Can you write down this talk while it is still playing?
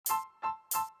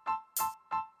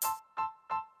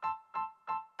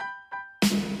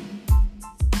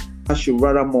should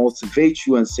rather motivate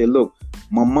you and say, look,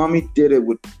 my mommy did it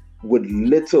with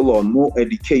little or no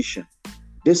education.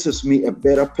 This is me, a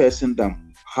better person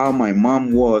than how my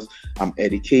mom was. I'm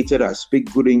educated. I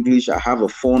speak good English. I have a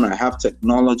phone. I have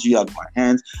technology at my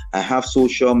hands. I have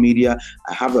social media.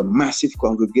 I have a massive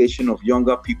congregation of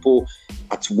younger people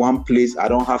at one place. I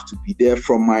don't have to be there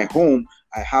from my home.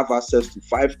 I have access to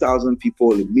 5,000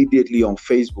 people immediately on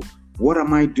Facebook. What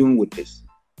am I doing with this?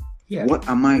 Yeah. What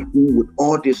am I doing with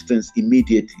all these things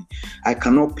immediately? I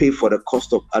cannot pay for the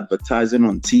cost of advertising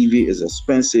on TV. It's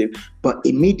expensive. But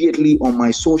immediately on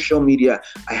my social media,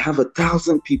 I have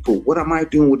 1,000 people. What am I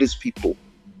doing with these people?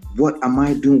 What am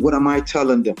I doing? What am I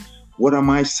telling them? What am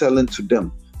I selling to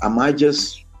them? Am I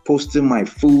just posting my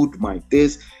food, my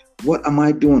this? What am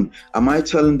I doing? Am I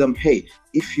telling them, hey,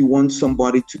 if you want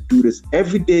somebody to do this,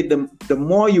 every day, the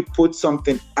more you put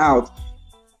something out,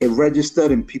 it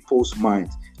registered in people's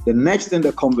minds. The next thing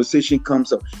the conversation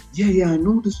comes up, I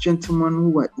know this gentleman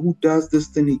who does this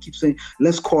thing. He keeps saying,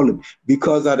 let's call him.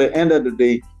 Because at the end of the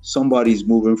day, somebody's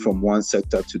moving from one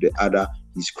sector to the other.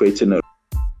 He's creating a...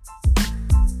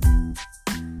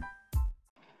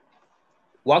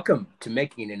 Welcome to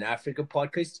Making in Africa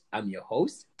podcast. I'm your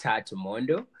host, Tad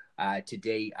Tomondo.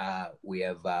 Today, we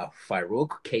have Farouk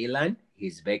Kailan.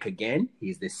 He's back again.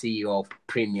 He's the CEO of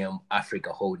Premium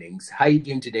Africa Holdings. How are you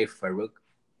doing today, Farouk?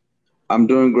 I'm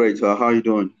doing great. How are you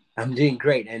doing? I'm doing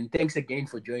great. And thanks again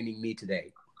for joining me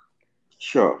today.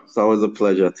 Sure. It's always a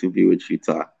pleasure to be with you,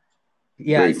 Tad.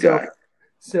 Yeah, great guy.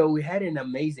 So we had an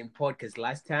amazing podcast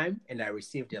last time, and I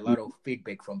received a lot of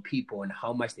feedback from people on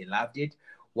how much they loved it.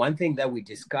 One thing that we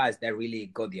discussed that really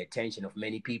got the attention of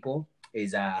many people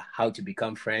is how to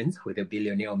become friends with a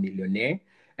billionaire or millionaire.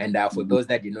 And for those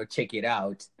that did not check it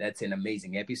out, that's an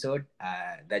amazing episode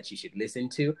that you should listen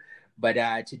to. But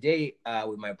today,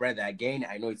 with my brother again,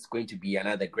 I know it's going to be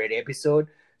another great episode.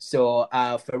 So,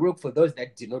 Farouk, for those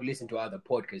that do not listen to other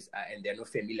podcasts and they're not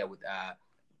familiar with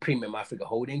Premium Africa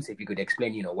Holdings, if you could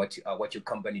explain, what your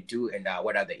company do and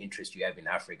what other interests you have in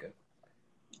Africa.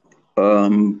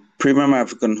 Premium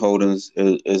African Holdings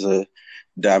is a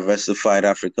diversified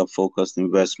Africa-focused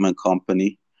investment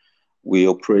company. We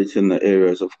operate in the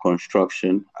areas of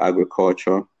construction,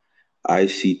 agriculture,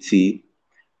 ICT,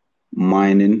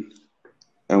 mining,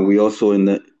 and we also in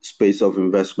the space of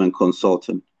investment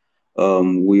consulting.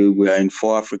 We are in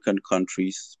 4 African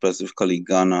countries, specifically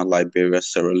Ghana, Liberia,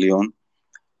 Sierra Leone,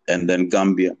 and then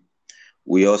Gambia.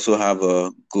 We also have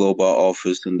a global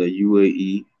office in the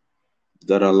UAE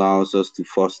that allows us to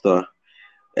foster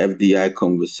FDI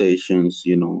conversations,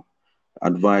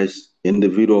 advise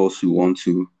individuals who want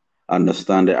to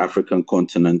understand the African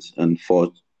continent and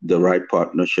forge the right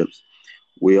partnerships.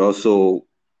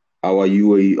 Our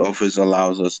UAE office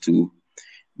allows us to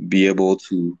be able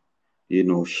to,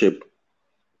 ship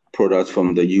products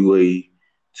from the UAE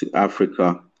to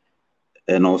Africa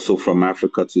and also from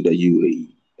Africa to the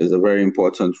UAE. It's a very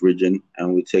important region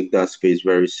and we take that space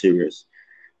very serious.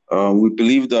 We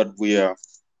believe that we are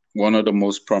one of the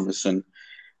most promising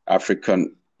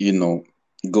African,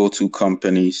 go-to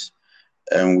companies,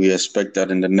 and we expect that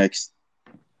in the next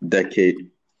decade,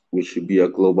 we should be a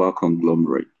global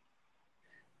conglomerate.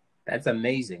 That's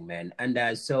amazing, man.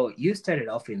 And so you started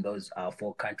off in those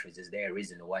 4 countries. Is there a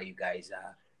reason why you guys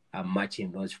are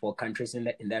matching those 4 countries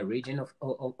in that region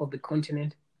of the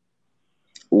continent?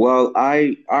 Well,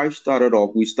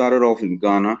 we started off in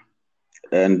Ghana,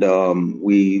 and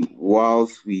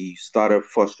whilst we started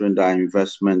fostering that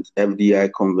investment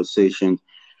FDI conversation,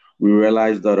 we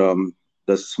realized that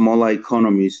the smaller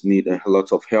economies need a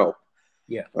lot of help.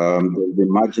 Yeah. They've been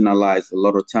marginalized a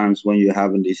lot of times when you're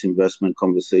having these investment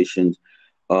conversations.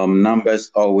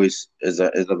 Numbers always is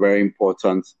a very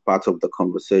important part of the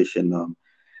conversation.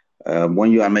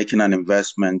 When you are making an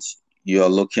investment, you are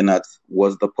looking at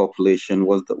what's the population,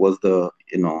 what's the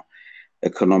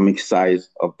economic size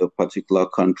of the particular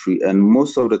country, and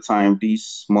most of the time, these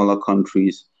smaller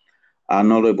countries are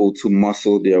not able to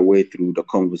muscle their way through the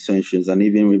conversations, and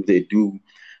even if they do,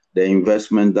 the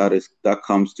investment that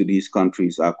comes to these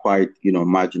countries are quite,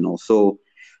 marginal. So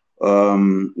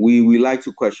we like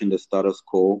to question the status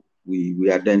quo.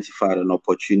 We identified an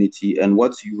opportunity, and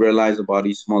what you realize about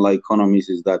these smaller economies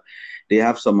is that they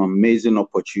have some amazing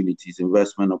opportunities,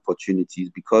 investment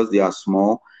opportunities, because they are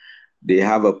small. They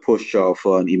have a posture of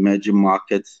an emerging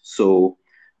market, so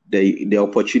the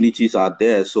opportunities are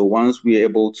there. So once we're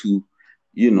able to,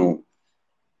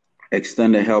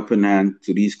 extend a helping hand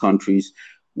to these countries,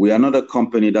 we are not a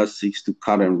company that seeks to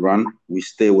cut and run. We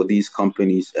stay with these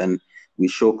companies and we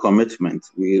show commitment.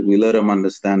 We let them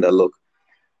understand that, look,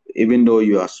 even though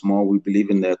you are small, we believe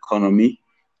in the economy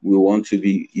We want to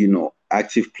be,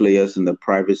 active players in the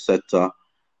private sector,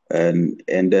 and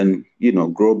then,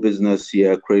 grow business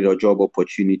here, create job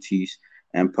opportunities,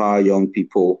 empower young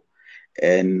people.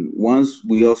 And once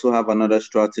we also have another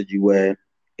strategy where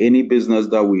any business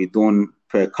that we do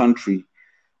per country,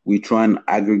 we try and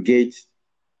aggregate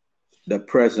the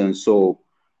presence. So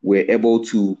we're able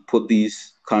to put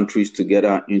these countries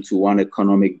together into one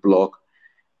economic bloc.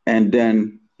 And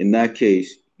then in that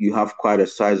case, you have quite a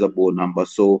sizable number.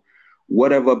 So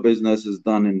whatever business is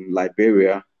done in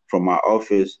Liberia from our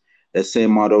office, the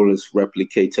same model is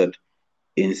replicated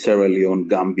in Sierra Leone,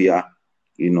 Gambia,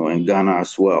 and Ghana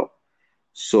as well.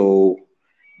 So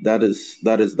that is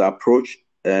the approach.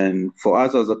 And for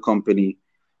us as a company,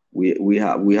 we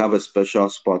have a special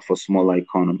spot for smaller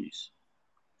economies.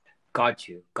 Got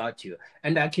you, got you.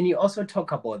 And can you also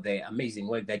talk about the amazing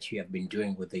work that you have been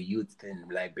doing with the youth in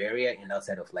Liberia and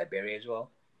outside of Liberia as well?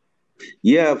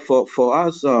 Yeah, for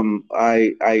us,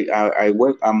 I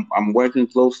work. I'm working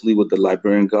closely with the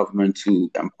Liberian government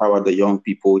to empower the young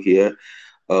people here.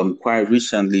 Quite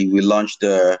recently, we launched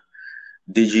the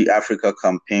Digi Africa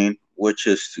campaign, which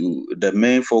is the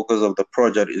main focus of the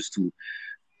project is to,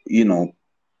 you know,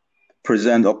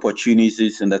 present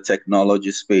opportunities in the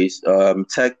technology space.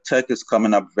 Tech is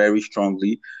coming up very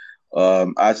strongly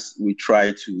as we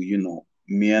try to,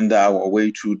 meander our way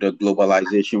through the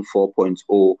globalization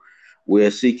 4.0.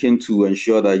 We're seeking to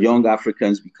ensure that young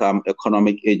Africans become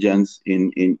economic agents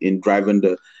in driving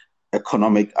the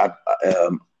economic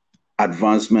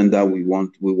advancement that we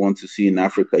want to see in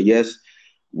Africa. Yes,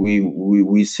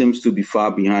 we seems to be far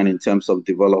behind in terms of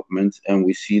development, and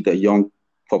we see the young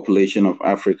population of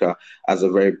Africa as a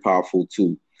very powerful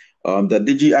tool. The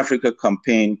Digi Africa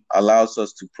campaign allows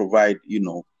us to provide,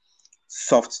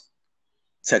 soft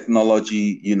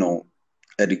technology,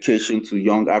 education to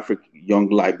young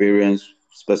Liberians,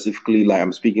 specifically, like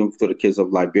I'm speaking to the case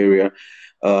of Liberia,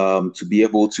 to be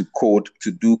able to code,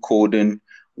 to do coding,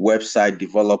 website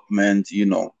development,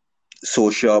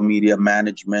 social media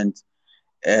management,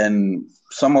 and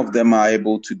some of them are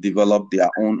able to develop their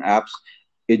own apps.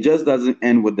 It just doesn't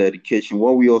end with the education.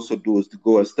 What we also do is to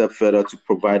go a step further to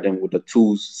provide them with the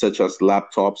tools such as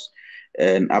laptops.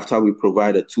 And after we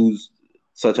provide the tools,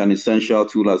 such an essential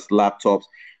tool as laptops,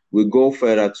 we go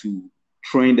further to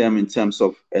train them in terms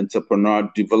of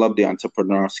develop the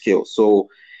entrepreneur skills. So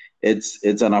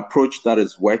it's an approach that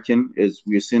is working.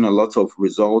 We're seeing a lot of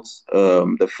results.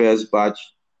 The first batch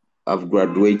have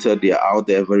graduated. They are out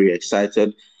there very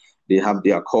excited. They have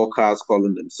their call cards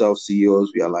calling themselves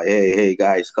CEOs. We are like, hey,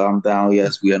 guys, calm down.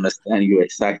 Yes, we understand you're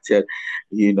excited,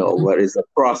 but it's a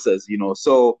process,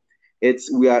 So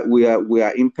we are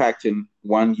impacting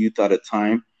one youth at a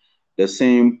time. The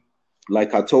same,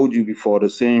 like I told you before, the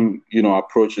same,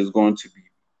 approach is going to be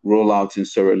rolled out in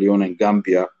Sierra Leone and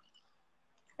Gambia,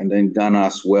 and then Ghana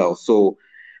as well. So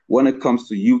when it comes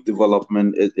to youth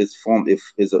development, it's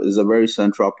a very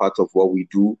central part of what we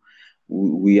do.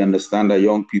 We understand that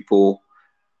young people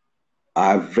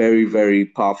are very, very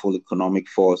powerful economic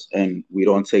force, and we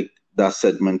don't take that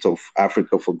segment of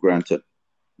Africa for granted.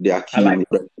 They are key.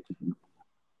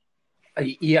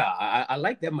 I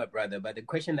like that, my brother. But the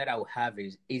question that I will have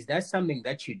is that something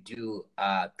that you do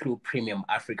through Premium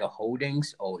Africa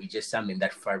Holdings, or is just something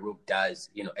that Farouk does,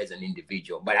 as an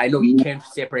individual? But I know you can't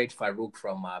separate Farouk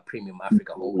from Premium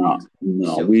Africa Holdings.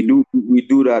 No, so we do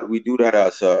that. We do that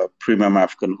as Premium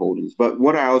African Holdings. But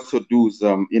what I also do is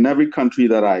in every country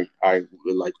that I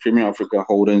like, Premium Africa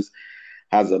Holdings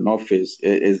has an office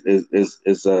is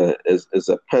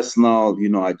a personal,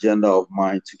 agenda of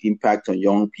mine to impact on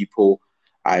young people.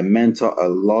 I mentor a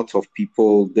lot of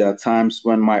people. There are times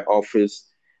when my office,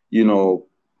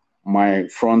 my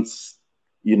front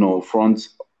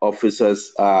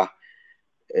officers have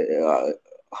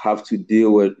to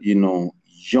deal with,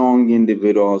 young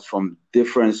individuals from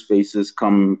different spaces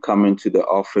come into the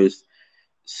office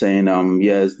saying,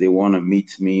 yes, they want to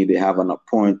meet me. They have an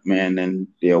appointment and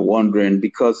they're wondering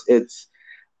because it's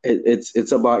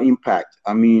about impact.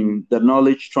 I mean, the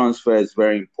knowledge transfer is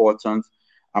very important.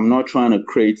 I'm not trying to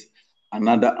create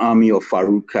another army of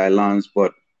Farouk Kailans,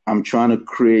 but I'm trying to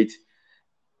create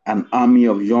an army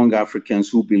of young Africans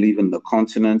who believe in the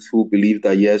continent, who believe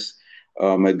that, yes,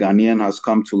 a Ghanaian has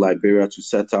come to Liberia to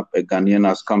set up, a Ghanaian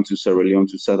has come to Sierra Leone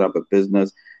to set up a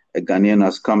business, a Ghanaian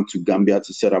has come to Gambia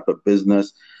to set up a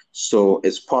business. So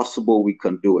it's possible we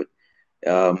can do it.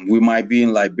 We might be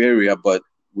in Liberia, but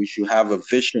we should have a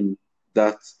vision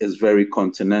that is very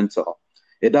continental.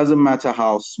 It doesn't matter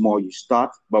how small you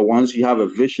start, but once you have a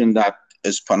vision that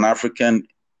is Pan-African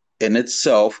in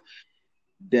itself,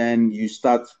 then you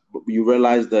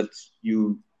realize that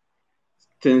you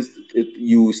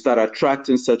you start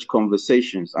attracting such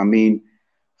conversations. I mean,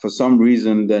 for some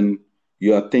reason, then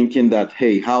you are thinking that,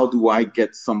 hey, how do I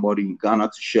get somebody in Ghana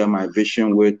to share my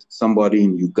vision with, somebody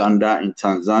in Uganda, in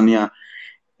Tanzania,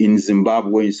 in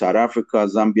Zimbabwe, in South Africa,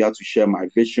 Zambia to share my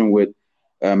vision with?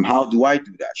 How do I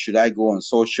do that? Should I go on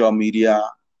social media,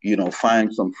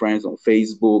 find some friends on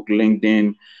Facebook,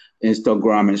 LinkedIn,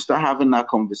 Instagram, and start having that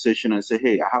conversation and say,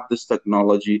 hey, I have this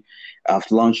technology. I've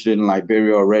launched it in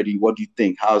Liberia already. What do you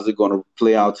think? How's it going to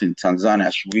play out in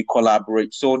Tanzania? Should we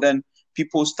collaborate? So then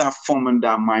people start forming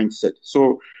that mindset.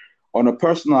 So on a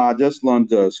personal, I just launched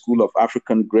the School of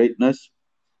African Greatness.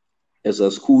 It's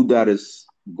a school that is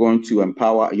going to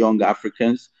empower young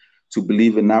Africans to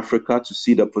believe in Africa, to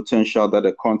see the potential that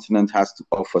the continent has to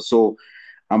offer. So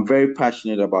I'm very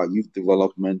passionate about youth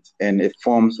development, and it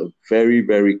forms a very,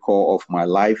 very core of my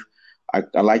life.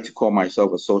 I like to call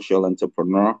myself a social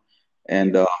entrepreneur,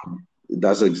 and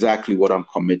that's exactly what I'm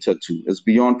committed to. It's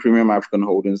beyond Premium African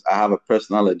Holdings. I have a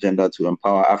personal agenda to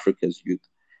empower Africa's youth.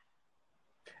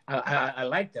 I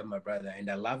like that, my brother,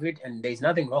 and I love it. And there's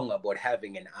nothing wrong about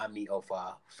having an army of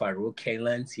Farouk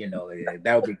Kalans.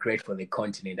 That would be great for the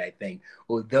continent, I think.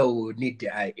 Although we would need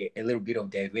a little bit of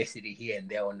diversity here and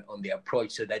there on the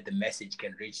approach so that the message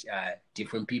can reach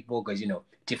different people, because,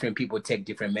 different people take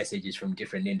different messages from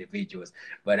different individuals.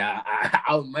 But I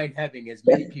don't mind having as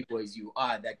many people as you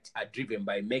are that are driven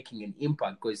by making an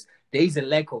impact, because there is a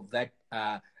lack of that.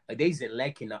 There is a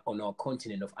lack on our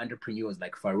continent of entrepreneurs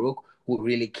like Farouk, who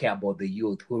really care about the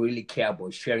youth, who really care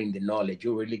about sharing the knowledge,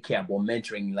 who really care about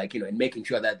mentoring, and making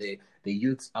sure that the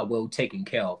youths are well taken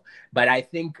care of. But I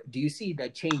think, do you see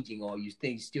that changing, or you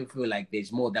still feel like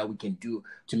there's more that we can do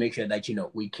to make sure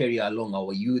that, we carry along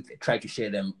our youth, try to share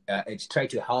them, try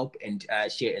to help and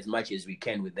share as much as we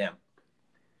can with them?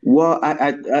 Well,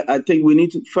 I think we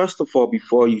need to, first of all,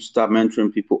 before you start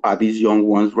mentoring people, are these young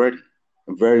ones ready?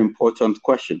 A very important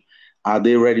question. Are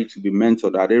they ready to be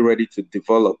mentored? Are they ready to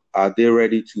develop? Are they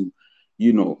ready to,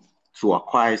 to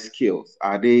acquire skills?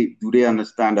 Do they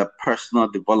understand that personal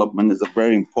development is a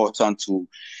very important tool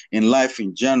in life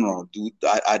in general?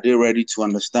 Are they ready to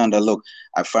understand that, look,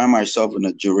 I find myself in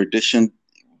a jurisdiction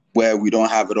where we don't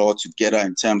have it all together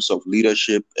in terms of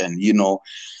leadership and,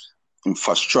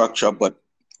 infrastructure, but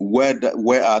where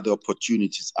are the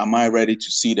opportunities? Am I ready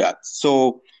to see that?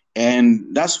 So,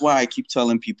 and that's why I keep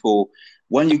telling people,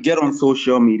 when you get on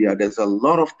social media, there's a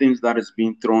lot of things that is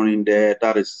being thrown in there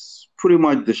that is pretty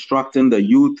much distracting the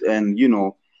youth. And,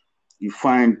 you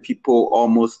find people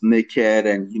almost naked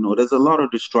and, there's a lot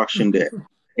of distraction there.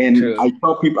 And true. I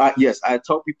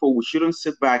tell people we shouldn't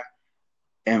sit back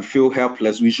and feel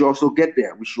helpless. We should also get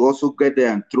there. We should also get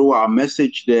there and throw our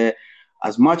message there.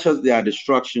 As much as there are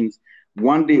distractions,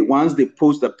 one day, once they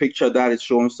post a picture that is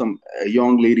showing a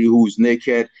young lady who's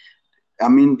naked, I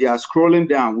mean, they are scrolling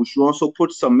down. We should also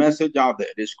put some message out there.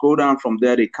 They scroll down from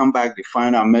there, they come back, they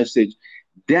find our message.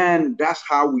 Then that's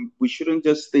how we shouldn't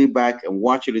just stay back and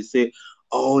watch it and say,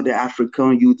 oh, the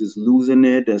African youth is losing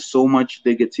it. There's so much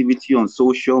negativity on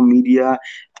social media.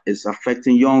 It's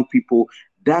affecting young people.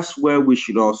 That's where we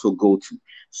should also go to.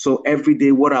 So every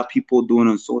day, what are people doing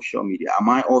on social media? Am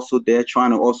I also there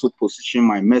trying to also position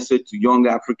my message to young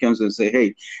Africans and say,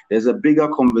 hey, there's a bigger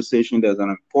conversation. There's an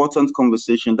important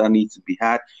conversation that needs to be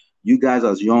had. You guys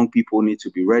as young people need to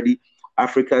be ready.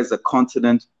 Africa is a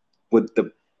continent with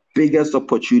the biggest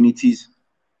opportunities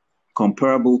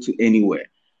comparable to anywhere.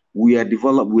 We are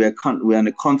developed. We are in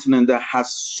a continent that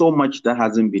has so much that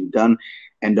hasn't been done.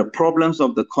 And the problems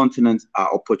of the continent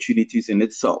are opportunities in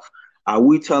itself. Are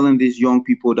we telling these young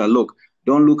people that, look,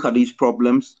 don't look at these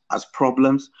problems as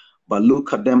problems, but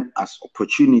look at them as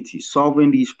opportunities? Solving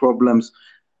these problems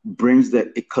brings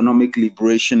the economic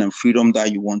liberation and freedom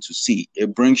that you want to see.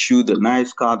 It brings you the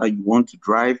nice car that you want to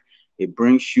drive. It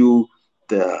brings you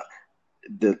the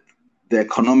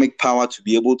economic power to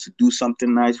be able to do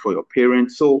something nice for your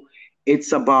parents. So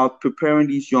it's about preparing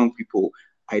these young people.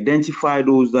 Identify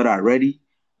those that are ready.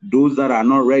 Those that are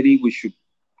not ready, we should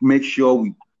make sure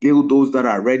we build those that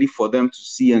are ready for them to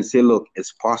see and say, look,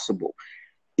 it's possible.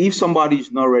 If somebody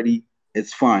is not ready,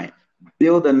 it's fine.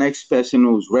 Build the next person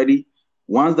who's ready.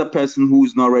 Once the person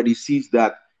who's not ready sees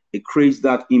that, it creates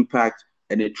that impact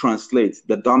and it translates.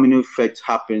 The domino effect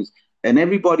happens. And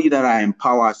everybody that I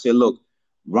empower, I say, look,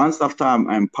 once after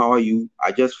I empower you,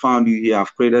 I just found you here.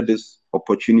 I've created this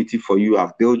opportunity for you.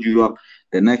 I've built you up.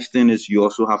 The next thing is you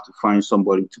also have to find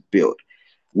somebody to build.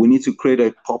 We need to create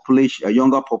a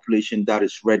younger population that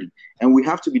is ready. And we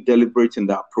have to be deliberate in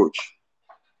that approach.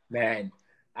 Man,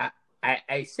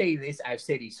 I say this, I've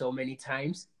said it so many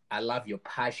times. I love your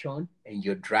passion and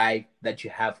your drive that you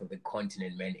have for the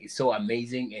continent, man. It's so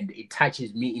amazing and it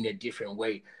touches me in a different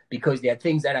way because there are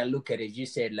things that I look at, as you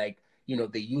said, like,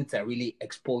 the youth are really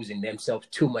exposing themselves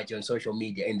too much on social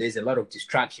media and there's a lot of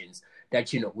distractions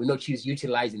that, we're not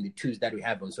utilizing the tools that we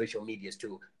have on social media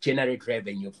to generate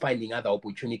revenue, finding other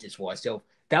opportunities for ourselves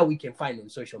that we can find on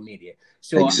social media.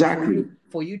 So Exactly.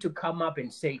 for you to come up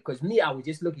and say, because me, I was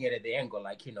just looking at it at the angle,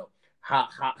 like,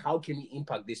 how can we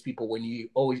impact these people when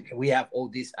we have all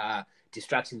these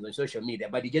distractions on social media?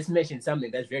 But you just mentioned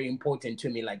something that's very important to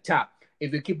me, like,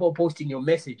 if you keep on posting your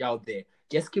message out there,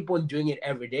 just keep on doing it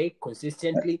every day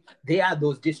consistently. They are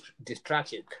those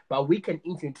distractions, but we can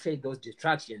infiltrate those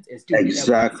distractions and still be able to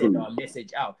send Exactly. our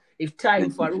message out. If Ty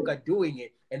and Thank you, Farouk sir. are doing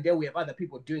it and then we have other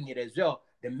people doing it as well,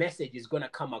 the message is going to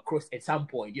come across at some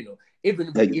point. Even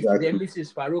if they Exactly.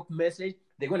 misses Farouk message,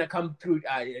 they're going to come through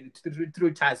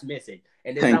through Ty's message,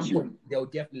 and at Thank some you. point they'll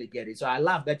definitely get it. So I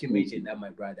love that you Thank mentioned you. that,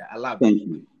 my brother. I love it. Thank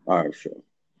you. All right, sure.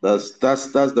 That's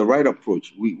the right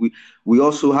approach. We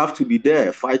also have to be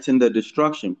there, fighting the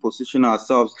destruction, position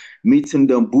ourselves, meeting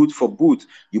them boot for boot.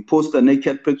 You post a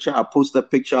naked picture, I post a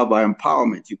picture of our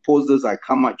empowerment. You post this, I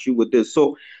come at you with this.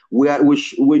 So we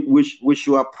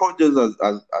should approach this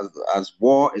as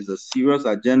war is a serious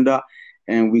agenda,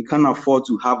 and we can't afford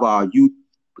to have our youth,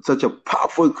 such a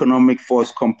powerful economic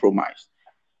force, compromised.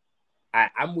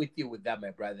 I'm with you with that,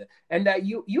 my brother. And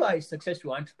you are a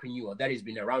successful entrepreneur that has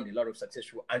been around a lot of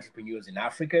successful entrepreneurs in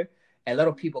Africa. A lot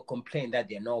of people complain that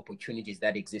there are no opportunities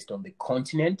that exist on the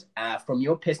continent. From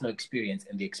your personal experience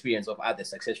and the experience of other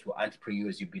successful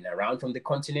entrepreneurs you've been around from the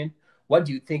continent, what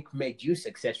do you think made you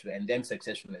successful and them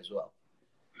successful as well?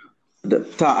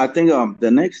 I think the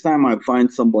next time I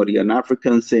find somebody, an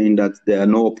African, saying that there are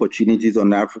no opportunities on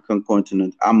the African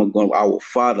continent, I will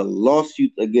file a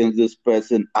lawsuit against this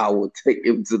person. I will take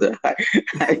him to the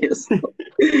highest.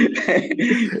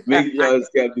 Make sure it's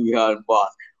can be hard, boss.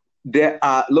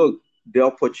 Look, the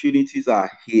opportunities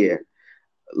are here.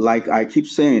 Like I keep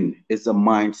saying, it's a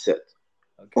mindset.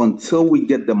 Okay. Until we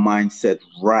get the mindset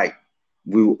right,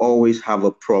 we will always have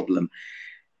a problem.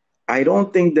 I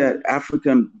don't think that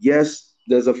yes,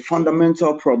 there's a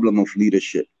fundamental problem of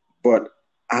leadership, but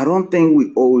I don't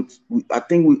think I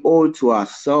think we owe it to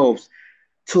ourselves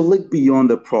to look beyond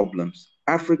the problems.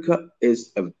 Africa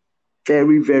is a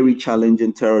very, very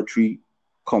challenging territory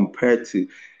compared to,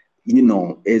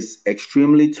 is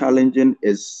extremely challenging.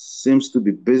 It seems to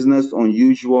be business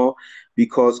unusual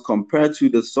because compared to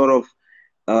the sort of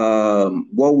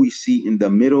what we see in the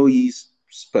Middle East,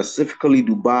 specifically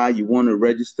Dubai, you want to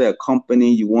register a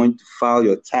company, you want to file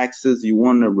your taxes, you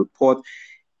want to report,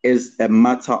 is a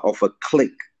matter of a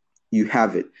click. You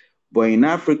have it. But in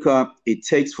Africa, it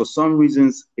takes, for some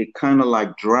reasons, it kind of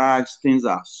like drags, things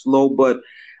are slow. But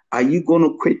are you going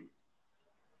to quit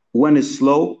when it's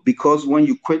slow? Because when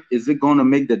you quit, is it going to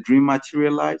make the dream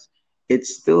materialize?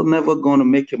 It's still never going to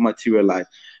make it materialize.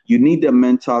 You need the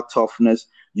mental toughness.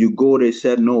 You go, they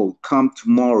said, no, come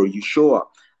tomorrow. You show up.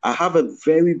 I have a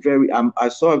I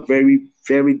saw a very,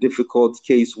 very difficult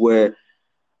case where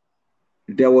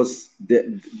there was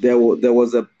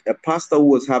a pastor who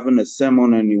was having a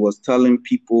sermon and he was telling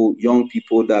people, young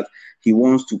people, that he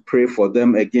wants to pray for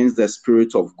them against the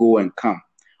spirit of go and come.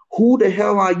 Who the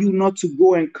hell are you not to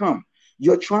go and come?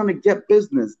 You're trying to get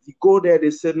business. You go there, they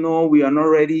said, no, we are not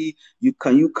ready.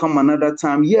 Can you come another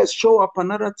time? Yes, show up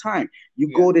another time.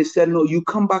 You go, they said, no, you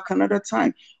come back another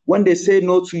time. When they say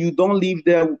no to you, don't leave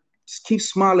there. Just keep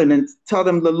smiling and tell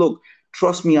them, look,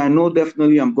 trust me, I know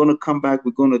definitely I'm going to come back.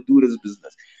 We're going to do this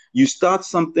business. You start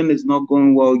something, it's not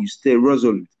going well, you stay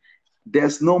resolute.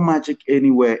 There's no magic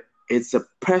anywhere. It's a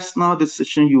personal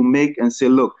decision you make and say,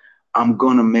 look, I'm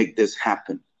going to make this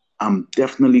happen. I'm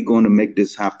definitely going to make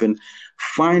this happen.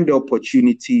 Find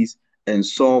opportunities and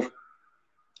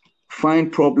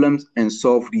find problems and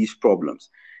solve these problems.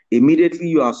 Immediately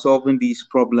you are solving these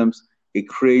problems, it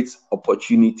creates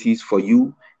opportunities for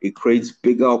you. It creates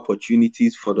bigger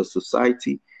opportunities for the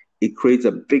society. It creates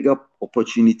a bigger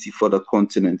opportunity for the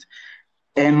continent.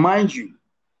 And mind you,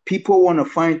 people want to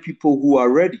find people who are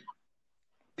ready.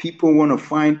 People want to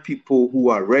find people who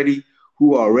are ready,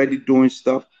 who are already doing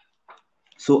stuff.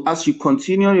 So as you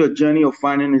continue your journey of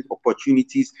finding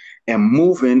opportunities and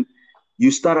moving,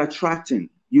 you start attracting,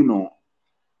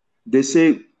 they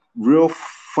say real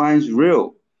finds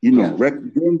real.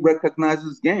 Game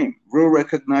recognizes game. Real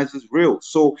recognizes real.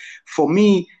 So for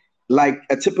me, like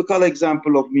a typical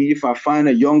example of me, if I find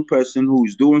a young person who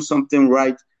is doing something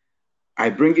right, I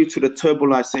bring you to the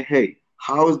table. I say, hey,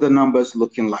 how's the numbers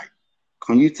looking like?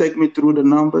 Can you take me through the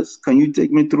numbers? Can you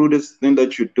take me through this thing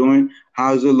that you're doing?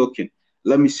 How's it looking?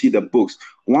 Let me see the books.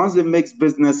 Once it makes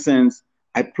business sense,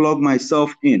 I plug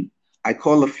myself in. I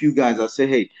call a few guys. I say,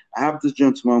 hey, I have this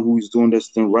gentleman who is doing this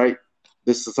thing right.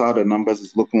 This is how the numbers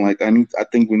is looking like. I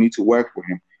think we need to work with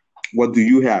him. What do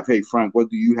you have? Hey Frank, what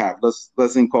do you have?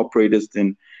 Let's incorporate this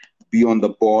thing, be on the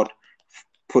board,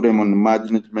 put him on the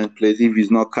management place. If he's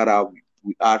not cut out,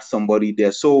 we add somebody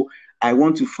there. So I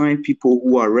want to find people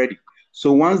who are ready.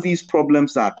 So once these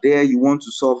problems are there, you want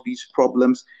to solve these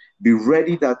problems, be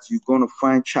ready that you're going to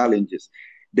find challenges.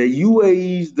 The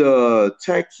UAEs, the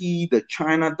Turkey, the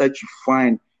China that you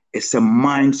find, it's a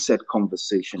mindset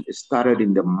conversation. It started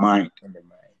in the mind.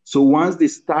 So once they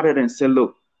started and said,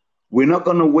 look, we're not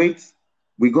going to wait.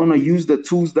 We're going to use the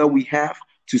tools that we have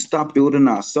to start building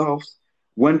ourselves.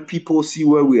 When people see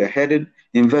where we are headed,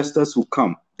 investors will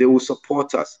come. They will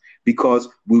support us because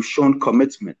we've shown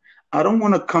commitment. I don't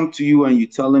want to come to you and you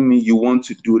telling me you want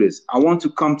to do this. I want to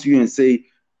come to you and say,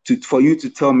 for you to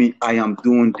tell me I am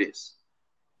doing this.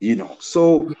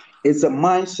 So it's a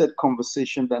mindset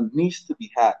conversation that needs to be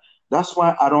had. That's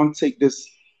why I don't take this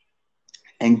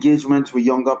engagement with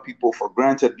younger people for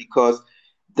granted, because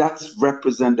that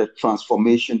represents the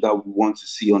transformation that we want to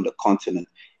see on the continent.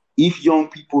 If young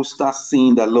people start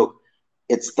seeing that, look,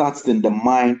 it starts in the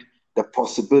mind, the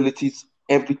possibilities,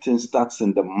 everything starts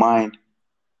in the mind,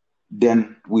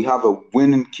 then we have a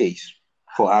winning case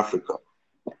for Africa.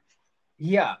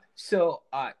 Yeah. So,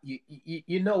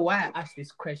 you know why I asked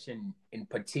this question in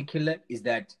particular is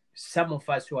that some of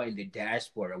us who are in the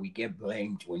diaspora, we get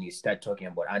blamed when you start talking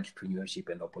about entrepreneurship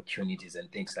and opportunities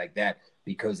and things like that,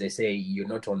 because they say you're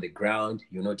not on the ground,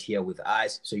 you're not here with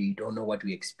us, so you don't know what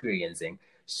we're experiencing.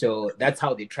 So that's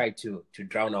how they try to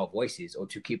drown our voices or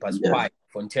to keep us quiet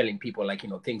from telling people, like,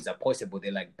 things are possible.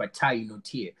 They're like, but Ty, you're not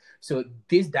here. So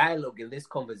this dialogue and these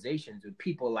conversations with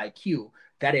people like you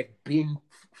that have been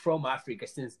from Africa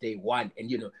since day one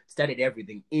and, started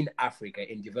everything in Africa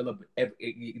and developed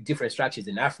different structures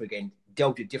in Africa and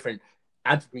dealt with different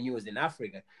entrepreneurs in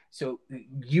Africa. So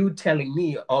you telling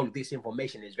me all of this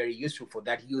information is very useful for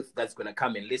that youth that's going to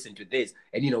come and listen to this.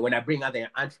 And, when I bring other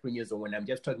entrepreneurs or when I'm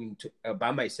just talking by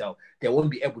myself, they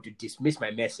won't be able to dismiss my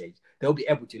message. They'll be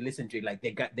able to listen to it. Like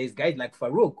there's guys like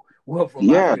Farouk who are from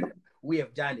Africa. We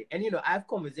have done it. And, I have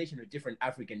conversations with different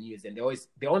African youths, and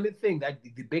the only thing that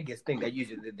the biggest thing that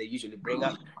they usually bring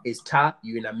up is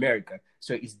you in America.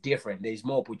 So it's different. There's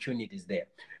more opportunities there.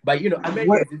 But,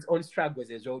 America has its own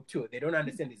struggles as well, too. They don't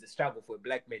understand it's a struggle for a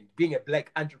black man. Being a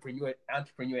black entrepreneur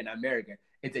in America,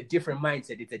 it's a different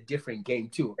mindset. It's a different game,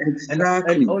 too.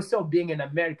 Exactly. And also being in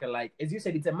America, like, as you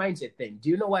said, it's a mindset thing.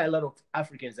 Do you know why a lot of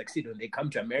Africans succeed when they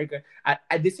come to America?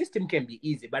 The system can be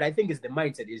easy, but I think it's the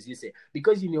mindset, as you say.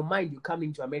 Because in your mind, you're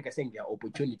coming to America saying there are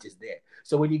opportunities there.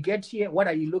 So when you get here, what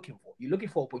are you looking for? You're looking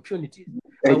for opportunities.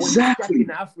 But when you're stuck in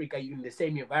Africa, you're in the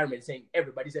same environment saying,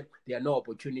 everybody said there are no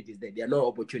opportunities there. There are no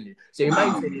opportunities. So your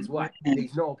mindset is what?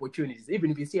 There's no opportunities.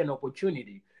 Even if you see an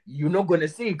opportunity, you're not going to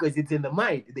see it because it's in the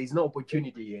mind. There's no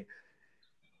opportunity here.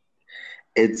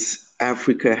 It's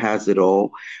Africa has it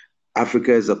all.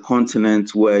 Africa is a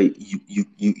continent where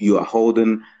you are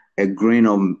holding a grain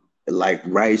of like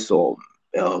rice or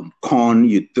corn,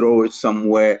 you throw it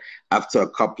somewhere. After a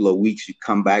couple of weeks, you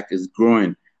come back, it's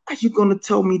growing. Are you going to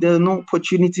tell me there are no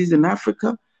opportunities in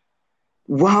Africa?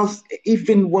 Whilst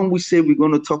even when we say we're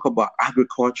going to talk about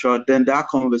agriculture, then that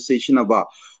conversation about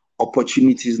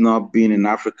opportunities not being in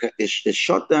Africa is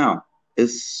shut down.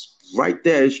 It's right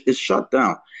there. It's shut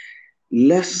down.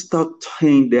 Let's stop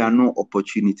saying there are no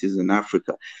opportunities in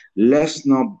Africa. Let's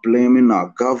not blame our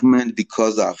government,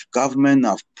 because our government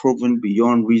have proven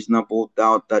beyond reasonable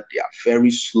doubt that they are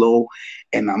very slow.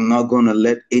 And I'm not going to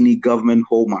let any government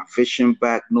hold my vision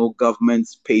back. No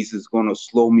government's pace is going to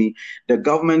slow me. The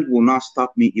government will not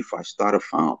stop me if I start a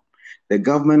farm. The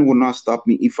government will not stop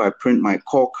me if I print my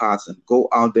call cards and go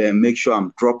out there and make sure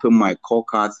I'm dropping my call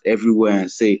cards everywhere and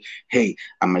say, hey,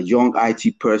 I'm a young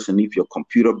IT person. If your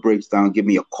computer breaks down, give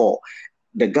me a call.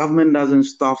 The government doesn't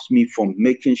stop me from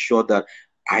making sure that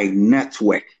I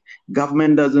network.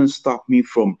 Government doesn't stop me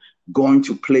from going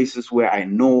to places where I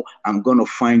know I'm going to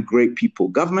find great people.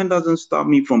 Government doesn't stop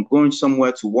me from going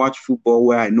somewhere to watch football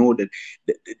where I know that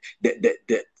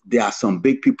there are some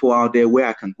big people out there where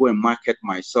I can go and market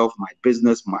myself, my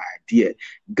business, my idea.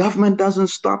 Government doesn't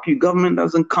stop you. Government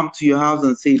doesn't come to your house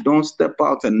and say, don't step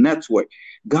out and network.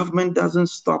 Government doesn't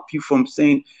stop you from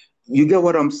saying, you get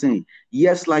what I'm saying?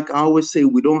 Yes, like I always say,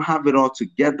 we don't have it all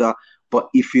together, but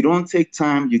if you don't take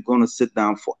time, you're going to sit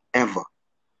down forever.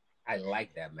 I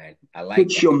like that, man. I like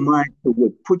that. Your mind to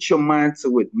it. Put your mind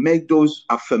to it. Make those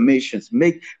affirmations.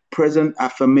 Make present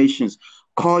affirmations.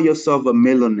 Call yourself a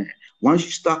millionaire. Once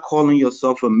you start calling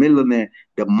yourself a millionaire,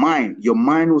 your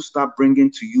mind will start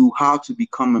bringing to you how to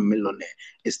become a millionaire.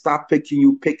 It start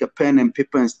pick a pen and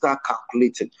paper and start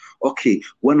calculating. Okay,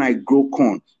 when I grow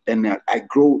corn and I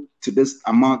grow to this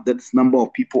amount, this number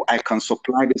of people, I can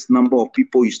supply this number of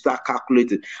people. You start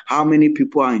calculating how many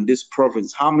people are in this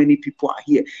province, how many people are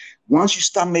here. Once you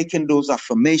start making those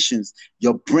affirmations,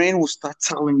 your brain will start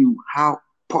telling you how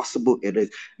possible it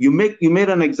is. You made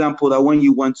an example that when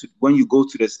you go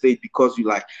to the state, because you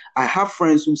like, I have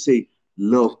friends who say,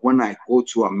 look, when I go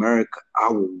to America, I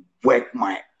will work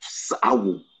like,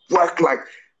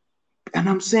 and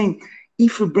I'm saying,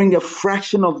 if you bring a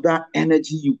fraction of that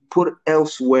energy you put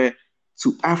elsewhere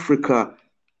to Africa,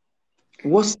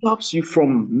 what stops you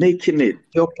from making it?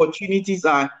 The opportunities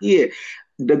are here.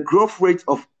 The growth rate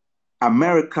of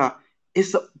America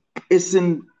is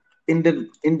in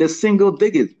the single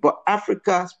digits, but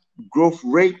Africa's growth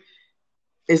rate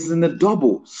is in the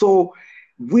double. So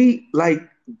we like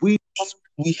we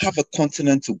have a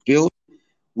continent to build.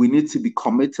 We need to be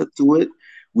committed to it.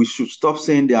 We should stop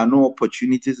saying there are no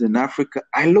opportunities in Africa.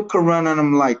 I look around and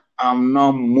I'm like, I'm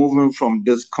not moving from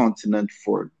this continent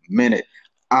for a minute.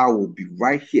 I will be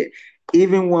right here.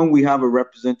 Even when we have a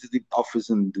representative office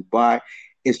in Dubai,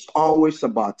 it's always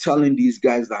about telling these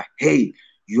guys that, hey,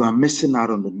 you are missing out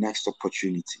on the next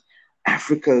opportunity.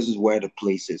 Africa is where the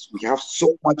place is. We have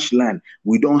so much land.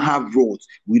 We don't have roads.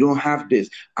 We don't have this.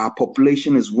 Our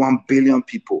population is 1 billion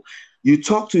people. You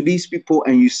talk to these people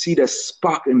and you see the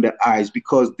spark in their eyes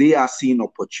because they are seeing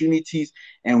opportunities,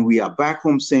 and we are back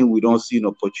home saying we don't see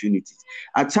opportunities.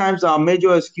 At times, our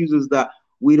major excuse is that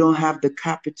we don't have the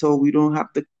capital. We don't have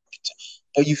the capital.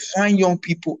 But you find young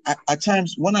people, at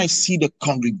times, when I see the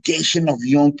congregation of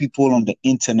young people on the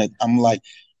internet, I'm like,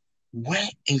 where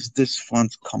is this fund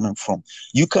coming from?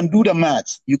 You can do the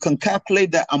math. You can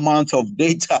calculate the amount of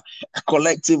data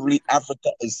collectively Africa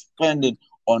is spending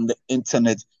on the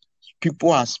internet.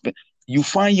 People are you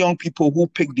find young people who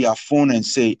pick their phone and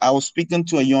say, I was speaking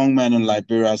to a young man in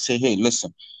Liberia. I say, hey,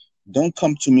 listen, don't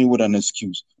come to me with an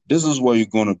excuse. This is what you're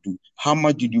going to do. How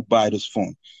much did you buy this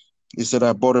phone? He said,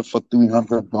 I bought it for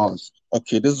 $300.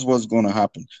 Okay, this is what's going to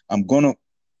happen. I'm going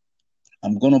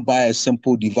to buy a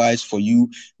simple device for you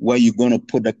where you're going to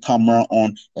put the camera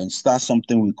on and start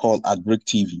something we call Agric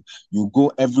TV. You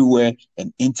go everywhere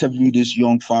and interview these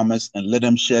young farmers and let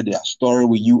them share their story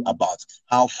with you about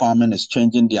how farming is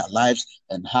changing their lives,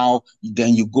 and how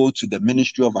then you go to the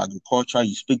Ministry of Agriculture,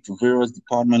 you speak to various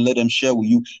departments, let them share with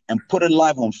you and put it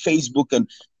live on Facebook, and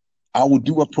I will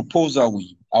do a proposal with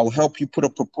you. I'll help you put a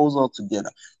proposal together.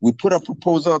 We put a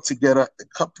proposal together. A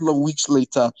couple of weeks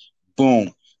later,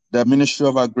 boom, the Ministry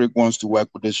of Agri wants to work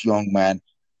with this young man.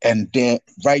 And they're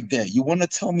right there. You want to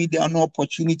tell me there are no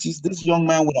opportunities? This young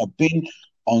man would have been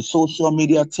on social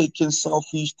media taking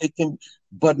selfies,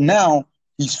 but now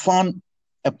he's found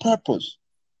a purpose.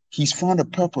 He's found a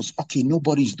purpose. Okay,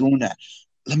 nobody's doing that.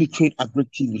 Let me create Agric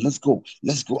TV. Let's go.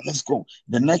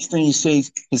 The next thing he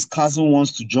says, his cousin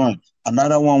wants to join.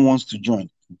 Another one wants to join.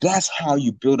 That's how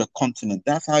you build a continent.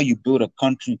 That's how you build a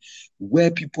country where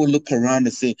people look around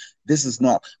and say, this is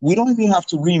not. We don't even have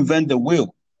to reinvent the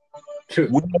wheel. True.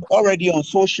 We're already on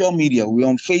social media. We're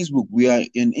on Facebook. We are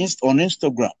on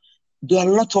Instagram. There are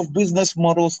a lot of business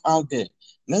models out there.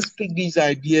 Let's pick these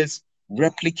ideas,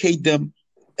 replicate them,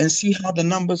 and see how the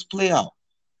numbers play out.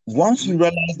 Once you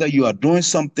realize that you are doing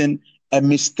something, a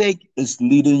mistake is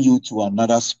leading you to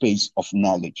another space of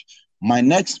knowledge.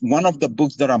 One of the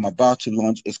books that I'm about to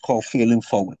launch is called Failing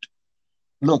Forward.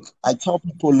 Look, I tell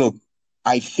people, look,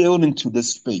 I failed into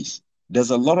this space.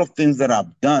 There's a lot of things that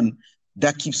I've done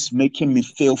that keeps making me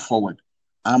fail forward.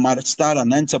 I might start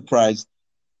an enterprise.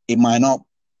 It might not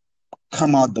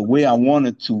come out the way I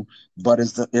wanted to, but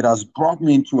it has brought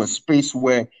me into a space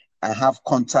where I have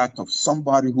contact of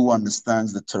somebody who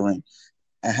understands the terrain.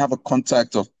 I have a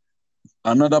contact of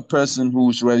another person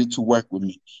who's ready to work with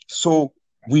me. So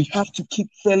we have to keep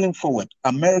failing forward.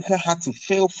 America had to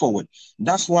fail forward.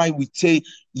 That's why we say,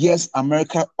 yes,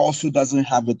 America also doesn't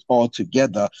have it all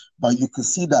together, but you can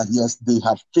see that, yes, they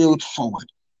have failed forward.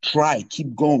 Try,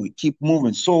 keep going, keep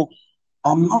moving. So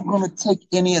I'm not going to take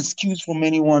any excuse from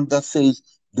anyone that says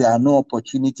there are no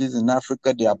opportunities in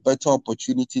Africa. There are better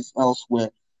opportunities elsewhere.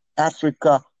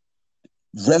 Africa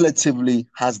relatively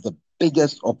has the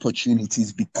biggest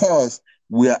opportunities because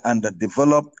we are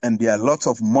underdeveloped, and there are a lot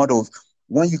of models.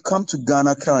 When you come to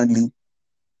Ghana currently,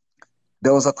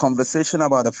 there was a conversation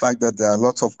about the fact that there are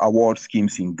lots of award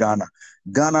schemes in Ghana.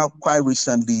 Ghana, quite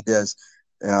recently, there's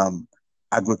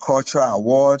agriculture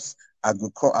awards,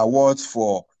 awards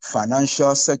for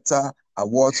financial sector,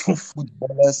 awards for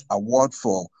footballers, award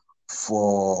for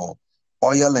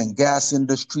oil and gas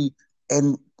industry.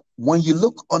 And when you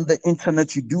look on the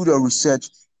internet, you do the research,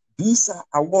 these are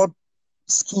award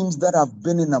schemes that have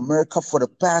been in America for the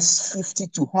past 50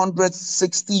 to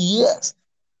 160 years.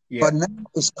 Yeah. But now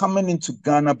it's coming into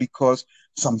Ghana because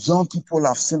some young people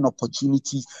have seen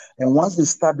opportunities. And once they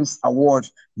start this award,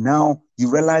 now you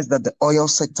realize that the oil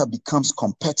sector becomes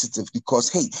competitive because,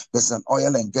 hey, there's an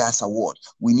oil and gas award.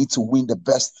 We need to win the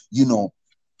best,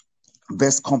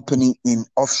 best company in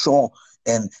offshore.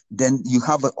 And then you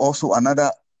have also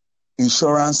another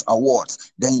insurance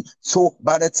awards. Then, so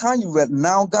by the time you read,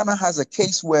 now Ghana has a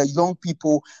case where young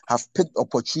people have picked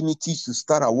opportunities to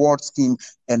start award scheme,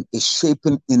 and it's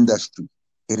shaping industry.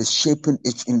 It is shaping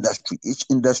each industry. Each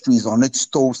industry is on its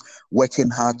toes,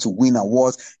 working hard to win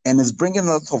awards, and it's bringing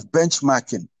a lot of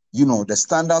benchmarking. The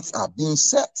standards are being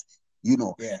set.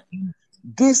 Yeah.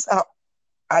 These are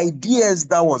ideas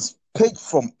that was picked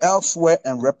from elsewhere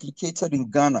and replicated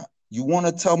in Ghana. You want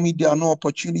to tell me there are no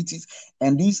opportunities?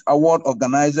 And these award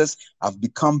organizers have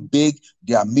become big.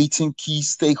 They are meeting key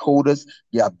stakeholders.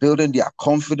 They are building their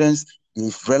confidence.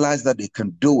 They've realized that they can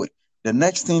do it. The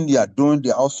next thing they are doing,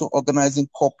 they're also organizing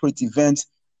corporate events.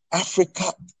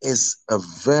 Africa is a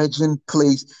virgin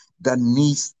place that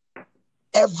needs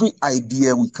every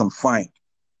idea we can find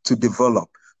to develop.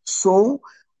 So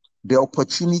the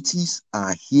opportunities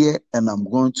are here, and I'm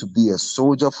going to be a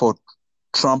soldier for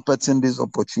trumpeting this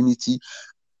opportunity.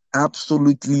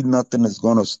 Absolutely nothing is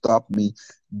going to stop me.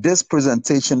 This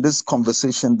presentation, this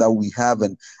conversation that we have,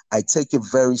 and I take it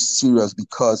very serious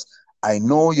because I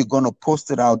know you're going to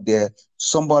post it out there.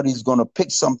 Somebody's going to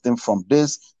pick something from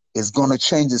this. It's going to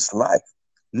change his life.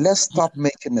 Let's stop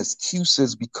making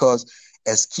excuses because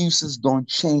excuses don't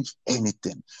change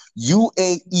anything.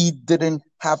 UAE didn't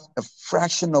have a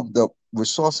fraction of the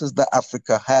resources that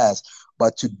Africa has,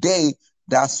 but today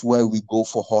that's where we go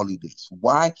for holidays.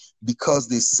 Why? Because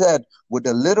they said with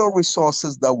the little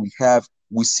resources that we have,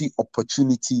 we see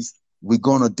opportunities. We're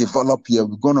going to develop here.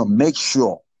 We're going to make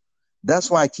sure. That's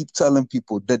why I keep telling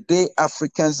people the day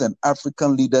Africans and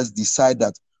African leaders decide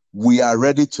that we are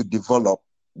ready to develop,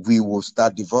 we will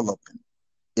start developing.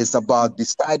 It's about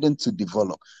deciding to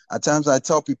develop. At times I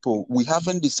tell people, we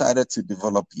haven't decided to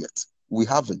develop yet. We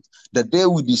haven't. The day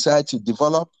we decide to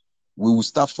develop, we will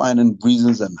start finding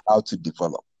reasons and how to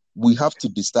develop. We have to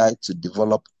decide to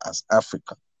develop as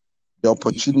Africa. The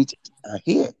opportunities are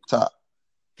here, Ta.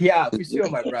 Yeah, for sure,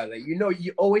 my brother.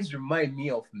 You always remind me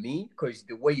of me because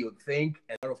the way you think,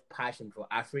 a lot of passion for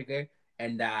Africa,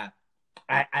 and I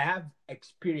have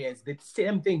experienced the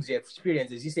same things you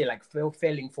experience, as you say, like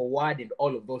failing forward and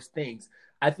all of those things.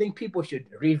 I think people should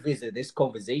revisit this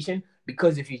conversation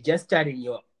because if you're just starting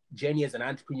your journey as an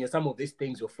entrepreneur, some of these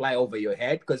things will fly over your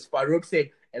head because Farouk said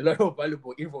a lot of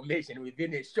valuable information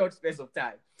within a short space of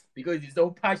time because he's so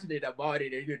passionate about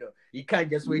it and he can't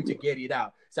just wait to get it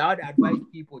out. So I would advise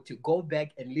people to go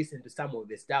back and listen to some of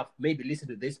the stuff, maybe listen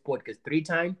to this podcast 3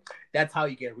 times. That's how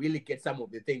you can really get some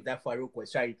of the things that Farouk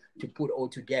was trying to put all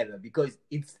together because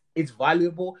it's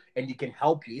valuable and it can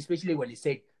help you, especially when he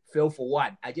said fail for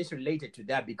what. I just related to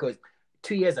that because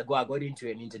 2 years ago, I got into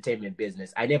an entertainment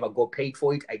business. I never got paid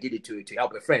for it. I did it to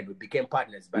help a friend. We became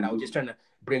partners, but I was just trying to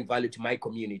bring value to my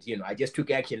community. I just took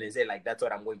action and said, like, that's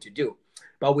what I'm going to do.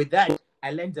 But with that,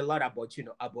 I learned a lot about,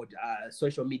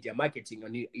 social media marketing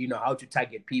and, how to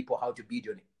target people, how to build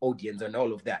your audience and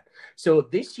all of that. So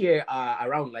this year,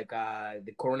 around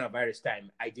the coronavirus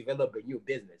time, I developed a new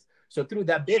business. So through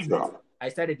that business, I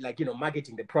started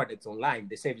marketing the products online,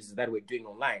 the services that we're doing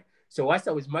online. So whilst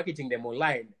I was marketing them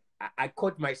online, I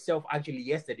caught myself actually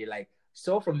yesterday,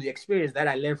 so from the experience that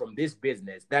I learned from this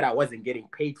business that I wasn't getting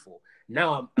paid for.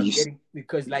 Now I'm getting,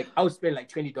 because I'll spend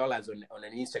 $20 on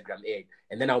an Instagram ad,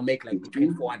 and then I'll make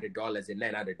between $400 and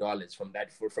 $900 from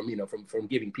that from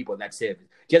giving people that service,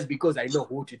 just because I know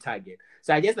who to target.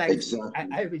 So I just exactly. I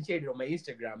haven't shared it on my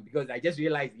Instagram because I just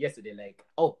realized yesterday,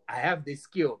 oh, I have this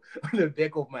skill on the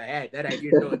back of my head that I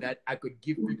didn't know that I could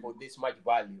give people this much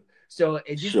value. So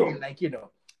it's just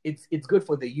it's good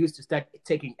for the youth to start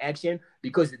taking action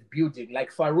because it's building.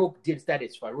 Like Farouk didn't start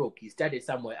as Farouk. He started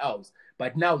somewhere else.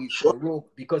 But now he's Farouk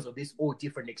because of these all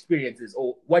different experiences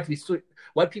or what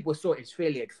people saw as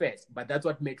failure at first. But that's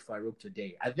what made Farouk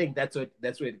today. I think that's where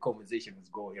the conversation was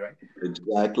going, right?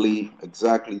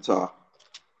 Exactly, Ta.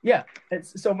 Yeah. And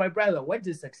so my brother, what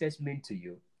does success mean to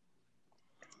you?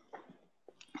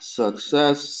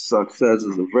 Success is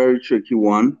a very tricky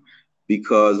one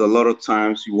because a lot of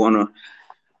times you want to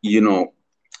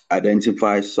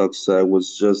identify success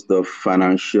was just the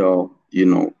financial,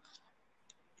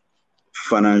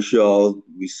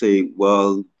 we say,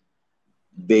 well,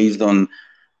 based on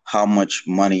how much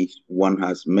money one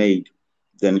has made.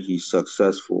 then he's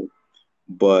successful.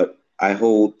 But I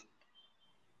hold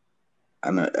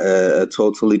a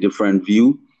totally different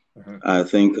view. I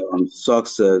think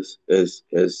success is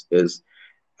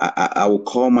I will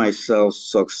call myself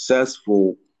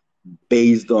successful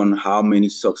based on how many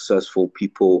successful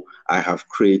people I have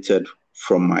created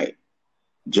from my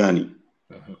journey.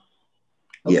 Okay.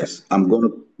 Yes, I'm gonna.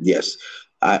 Yes,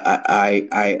 I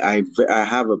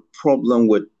have a problem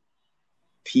with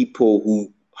people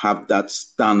who have that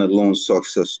standalone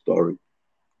success story.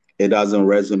 It doesn't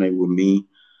resonate with me.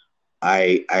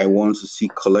 I want to see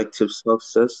collective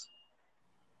success.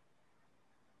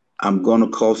 I'm gonna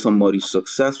call somebody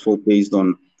successful based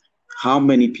on how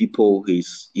many people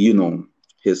his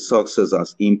success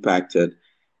has impacted,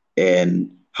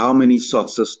 and how many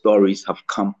success stories have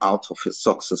come out of his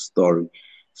success story.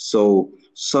 So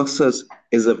success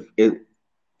is a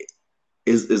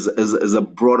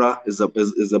broader is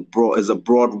a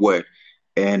broad word,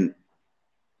 and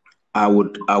I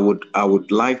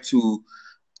would like to.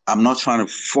 I'm not trying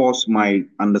to force my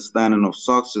understanding of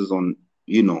success on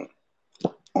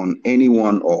on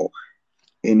anyone or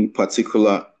any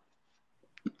particular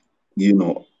you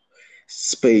know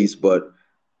space, but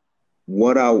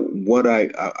what I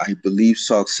believe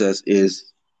success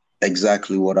is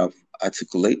exactly what I've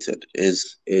articulated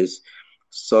is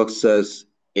success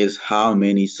is how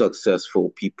many successful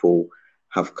people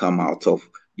have come out of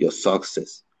your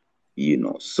success.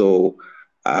 So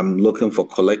I'm looking for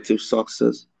collective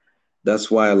success. That's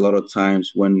why a lot of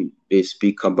times when they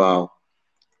speak about,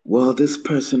 well, this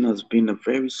person has been a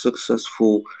very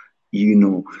successful, you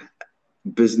know,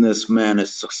 businessman, a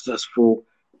successful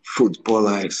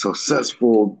footballer, a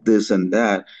successful this and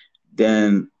that,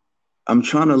 then I'm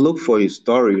trying to look for his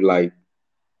story. Like,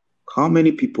 how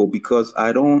many people? Because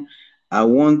I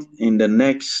want in the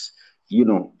next,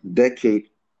 decade,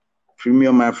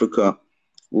 Premium Africa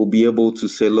will be able to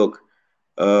say, look,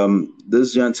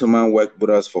 this gentleman worked with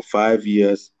us for 5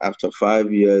 years. After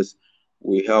 5 years,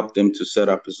 we helped him to set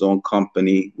up his own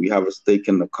company. We have a stake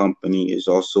in the company. Is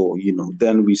also,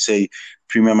 then we say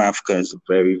Premium Africa is a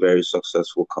very, very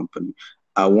successful company.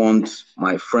 I want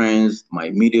my friends, my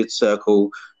immediate circle,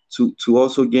 to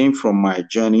also gain from my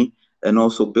journey and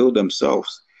also build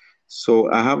themselves.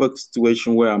 So I have a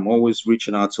situation where I'm always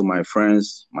reaching out to my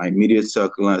friends, my immediate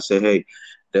circle, and I say, hey,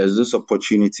 there's this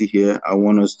opportunity here. I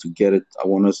want us to get it. I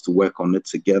want us to work on it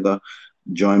together.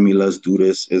 Join me. Let's do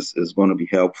this. It's going to be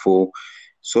helpful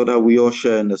so that we all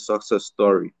share in the success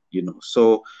story.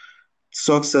 So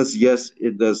success, yes,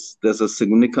 there's a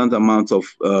significant amount of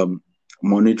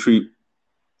monetary,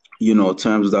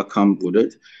 terms that come with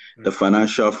it. The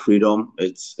financial freedom,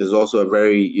 is also a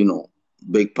very,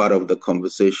 big part of the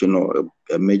conversation, or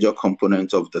a major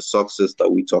component of the success that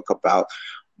we talk about.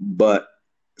 But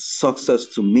success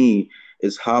to me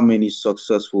is how many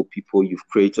successful people you've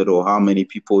created or how many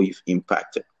people you've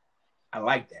impacted. I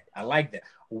like that. I like that.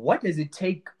 What does it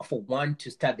take for one to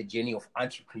start the journey of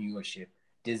entrepreneurship?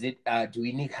 Do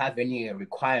we need have any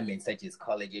requirements such as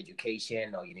college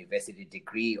education or university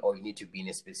degree, or you need to be in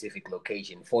a specific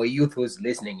location? For a youth who's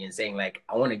listening and saying, like,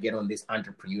 I want to get on this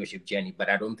entrepreneurship journey, but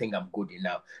I don't think I'm good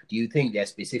enough. Do you think there are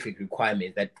specific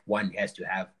requirements that one has to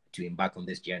have to embark on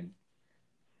this journey?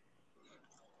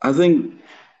 I think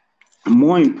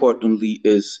more importantly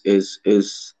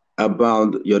is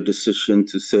about your decision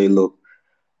to say, look,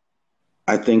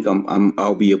 I think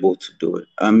I'll be able to do it.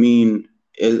 I mean,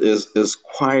 is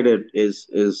quite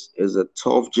is a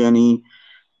tough journey.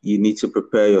 You need to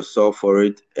prepare yourself for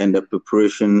it, and the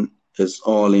preparation is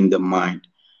all in the mind.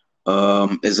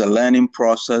 It's a learning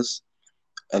process.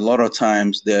 A lot of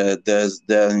times there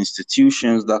are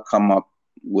institutions that come up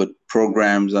with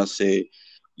programs that say,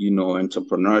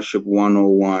 entrepreneurship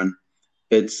 101.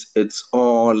 It's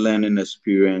all learning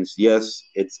experience. Yes,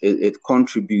 it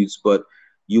contributes, but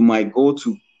you might go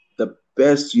to the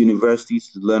best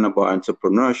universities to learn about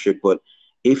entrepreneurship, but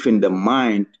if in the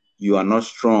mind you are not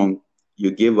strong,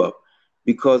 you give up,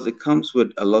 because it comes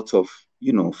with a lot of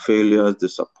failures,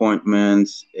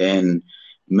 disappointments, and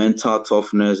mental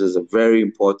toughness is a very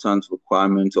important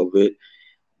requirement of it.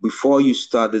 Before you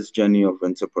start this journey of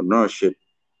entrepreneurship,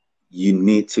 you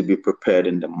need to be prepared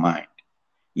in the mind.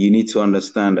 You need to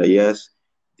understand that, yes,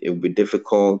 it will be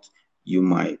difficult. You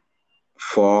might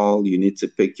fall. You need to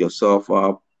pick yourself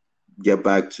up, get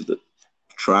back to the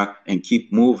track, and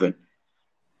keep moving.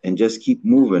 And just keep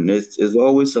moving. It's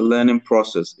always a learning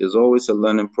process. It's always a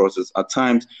learning process. At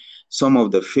times, some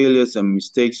of the failures and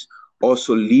mistakes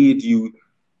also lead you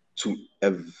to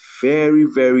a very,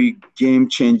 very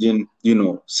game-changing,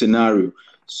 scenario.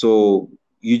 So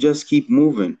you just keep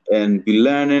moving and be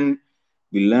learning,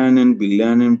 be learning, be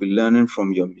learning, be learning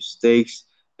from your mistakes,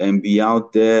 and be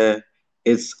out there.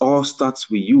 It's all starts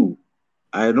with you.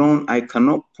 I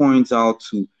cannot point out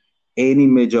to any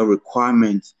major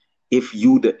requirement if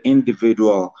you, the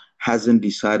individual, hasn't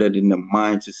decided in the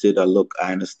mind to say that, look,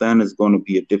 I understand it's going to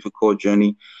be a difficult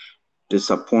journey.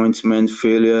 Disappointment,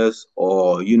 failures,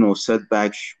 or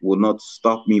setbacks will not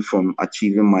stop me from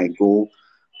achieving my goal.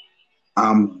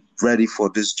 I'm ready for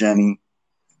this journey,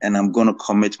 and I'm going to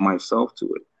commit myself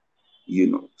to it.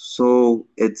 So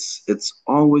it's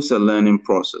always a learning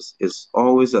process. It's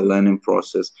always a learning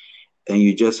process, and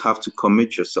you just have to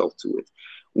commit yourself to it.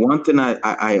 One thing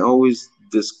I always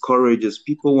discourage is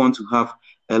people want to have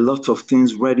a lot of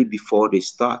things ready before they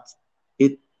start.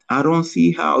 It I don't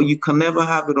see how you can never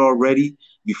have it all ready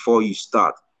before you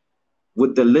start.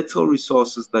 With the little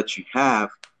resources that you have,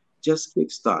 just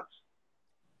kickstart.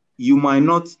 You might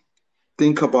not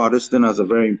think about this thing as a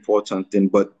very important thing,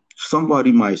 but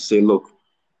somebody might say, look,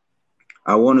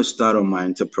 I want to start on my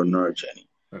entrepreneur journey.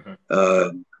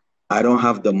 Uh, I don't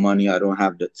have the money, I don't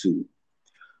have the tool,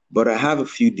 but I have a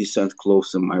few decent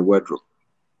clothes in my wardrobe.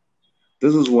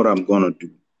 This is what I'm going to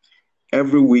do.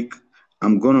 Every week,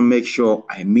 I'm going to make sure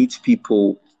I meet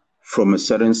people from a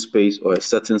certain space or a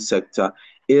certain sector.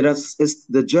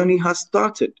 The journey has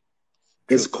started.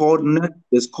 It's called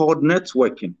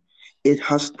networking. It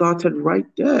has started right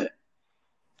there.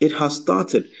 It has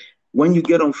started. When you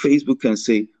get on Facebook and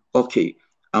say, okay,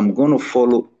 I'm going to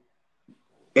follow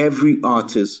every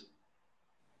artist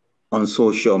on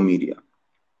social media.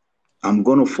 I'm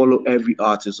going to follow every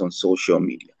artist on social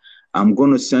media. I'm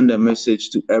going to send a message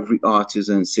to every artist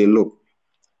and say, look,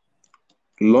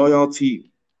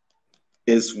 loyalty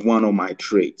is one of my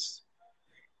traits.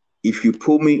 If you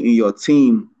put me in your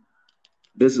team,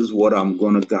 this is what I'm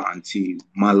going to guarantee you,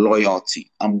 my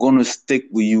loyalty. I'm going to stick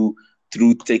with you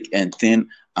through thick and thin.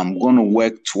 I'm going to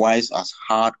work twice as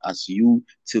hard as you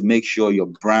to make sure your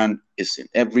brand is in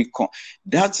every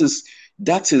that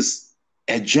is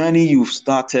a journey you've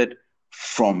started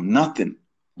from nothing,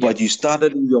 but you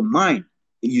started in your mind.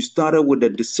 You started with a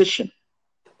decision.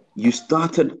 You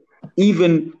started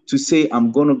even to say,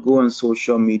 I'm going to go on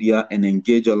social media and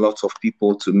engage a lot of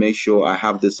people to make sure I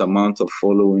have this amount of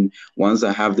following. Once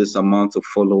I have this amount of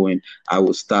following, I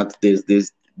will start do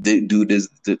this.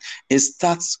 It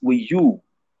starts with you.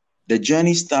 The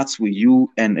journey starts with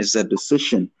you, and it's a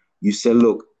decision. You say,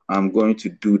 look, I'm going to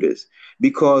do this.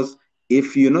 Because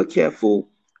if you're not careful,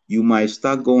 you might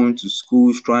start going to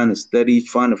schools, trying to study,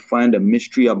 trying to find a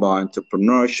mystery about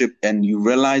entrepreneurship, and you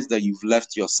realize that you've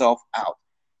left yourself out.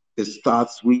 It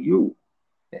starts with you.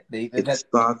 It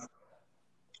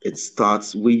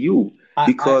starts with you.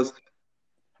 Because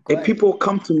if people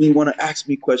come to me, want to ask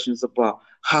me questions about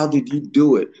how did you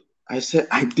do it? I said,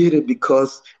 I did it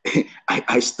because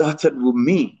I started with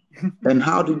me. And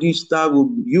how did you start with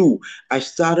you? I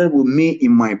started with me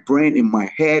in my brain, in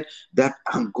my head, that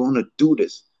I'm going to do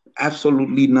this.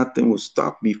 Absolutely nothing will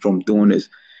stop me from doing this.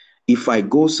 If I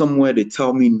go somewhere, they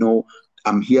tell me no,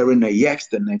 I'm hearing a yes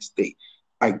the next day.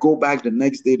 I go back the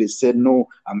next day, they said no,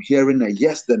 I'm hearing a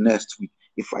yes the next week.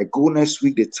 If I go next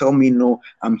week, they tell me no,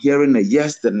 I'm hearing a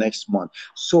yes the next month.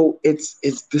 So it's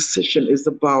decision.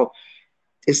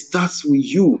 It starts with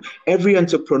you. Every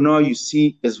entrepreneur you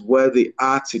see is where they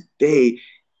are today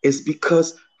is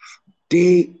because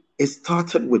it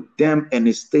started with them and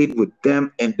it stayed with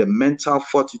them and the mental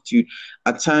fortitude.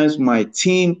 At times, my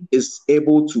team is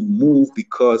able to move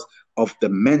because of the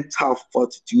mental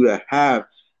fortitude I have,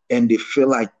 and they feel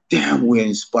like, damn, we're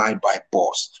inspired by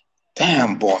boss.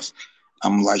 Damn, boss.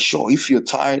 I'm like, sure, if you're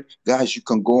tired, guys, you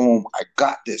can go home. I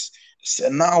got this. They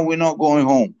said, no, we're not going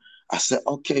home. I said,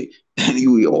 okay,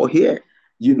 we're all here,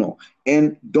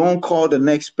 and don't call the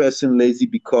next person lazy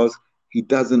because he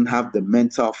doesn't have the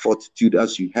mental fortitude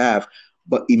as you have.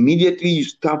 But immediately you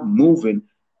start moving,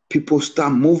 people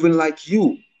start moving like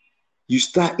you. You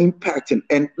start impacting.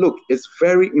 And look, it's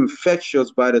very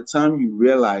infectious by the time you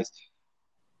realize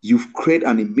you've created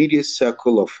an immediate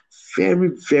circle of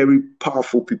very, very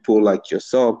powerful people like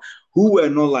yourself who were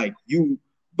not like you,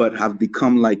 but have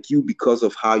become like you because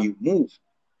of how you move.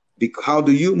 How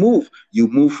do you move? You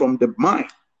move from the mind.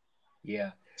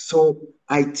 Yeah. So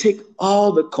I take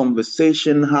all the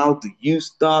conversation, how do you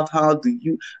start?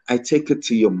 I take it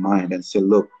to your mind and say,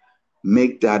 look,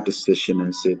 make that decision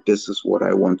and say, this is what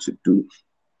I want to do.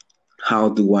 How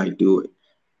do I do it?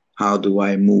 How do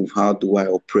I move? How do I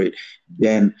operate?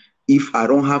 Then if I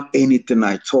don't have anything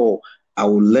at all, I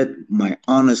will let my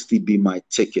honesty be my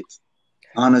ticket.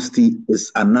 Honesty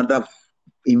is another,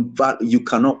 you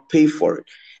cannot pay for it.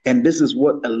 And this is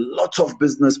what a lot of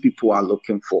business people are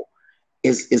looking for.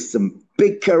 It's a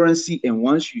big currency, and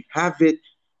once you have it,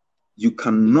 you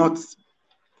cannot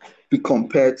be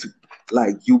compared to,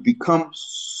 like, you become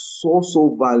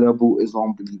so valuable. Is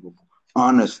unbelievable.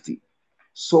 Honesty.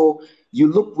 So you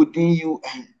look within you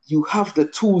and you have the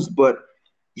tools, but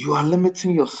you are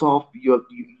limiting yourself. You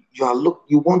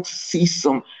want to see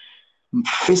some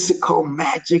physical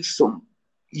magic,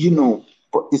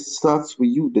 but it starts with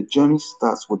you. The journey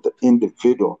starts with the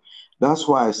individual. That's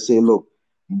why I say, look,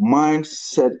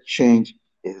 mindset change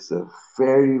is a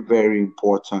very, very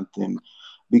important thing,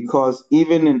 because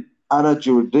even in other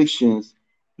jurisdictions,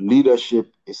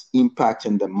 leadership is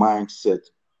impacting the mindset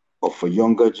of a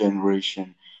younger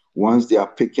generation. Once they are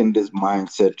picking this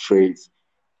mindset traits,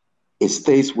 it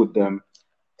stays with them.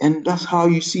 And that's how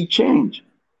you see change.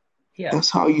 Yeah.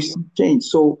 That's how you see change.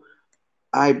 So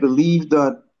I believe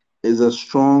that is a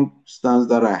strong stance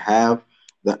that I have,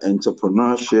 that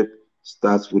entrepreneurship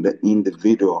starts with the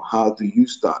individual. How do you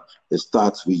start? It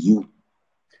starts with you.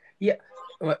 Yeah.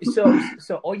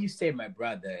 So all you say, my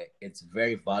brother, it's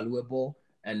very valuable.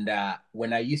 And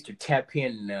when I used to tap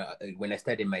in, when I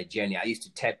started my journey, I used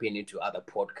to tap in into other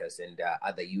podcasts and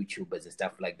other YouTubers and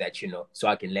stuff like that, so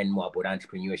I can learn more about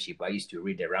entrepreneurship. I used to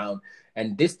read around,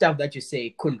 and this stuff that you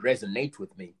say couldn't resonate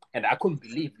with me, and I couldn't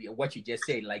believe what you just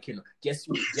said. Like, just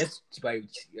by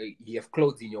you have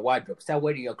clothes in your wardrobe, start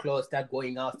wearing your clothes, start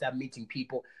going out, start meeting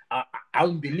people. I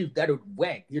wouldn't believe that would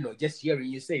work. Just hearing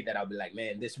you say that, I'll be like,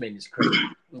 man, this man is crazy.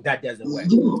 That doesn't work.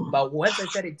 But once I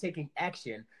started taking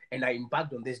action and I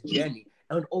embarked on this journey,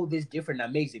 and all these different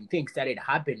amazing things started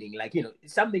happening, like,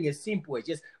 something as simple as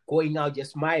just going out,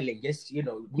 just smiling, just,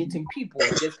 meeting people,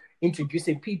 just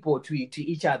introducing people to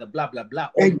each other, blah, blah, blah,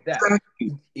 all of that.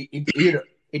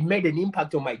 It made an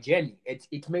impact on my journey.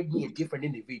 It made me a different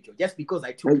individual just because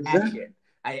I took action.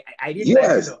 I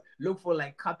didn't look for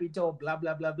like capital, blah,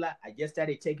 blah, blah, blah. I just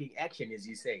started taking action, as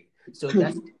you say. So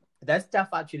that stuff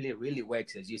actually really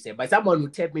works, as you say. But someone will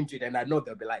tap into it and I know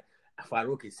they'll be like,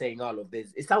 Farouk is saying all of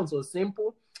this. It sounds so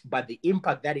simple, but the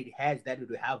impact that it has, that it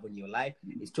will have on your life,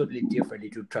 is totally different.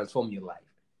 It will transform your life.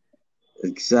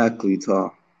 Exactly,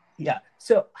 Tom. Yeah.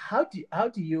 So how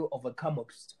do you overcome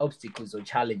obstacles or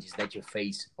challenges that you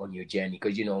face on your journey?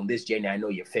 Because on this journey, I know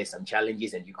you face some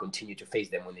challenges and you continue to face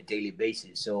them on a daily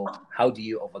basis. So how do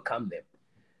you overcome them?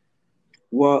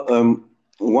 Well,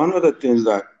 one of the things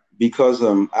that, because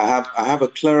I have a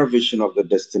clearer vision of the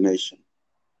destination,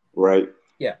 right?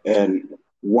 Yeah. And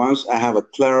once I have a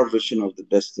clearer vision of the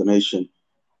destination,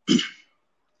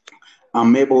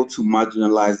 I'm able to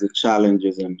marginalize the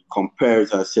challenges and compare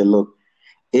it. I say, look,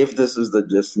 if this is the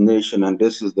destination and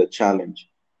this is the challenge,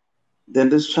 then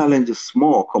this challenge is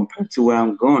small compared to where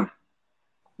I'm going.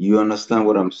 You understand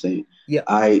what I'm saying? Yeah.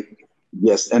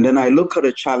 Yes. And then I look at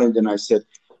the challenge and I said,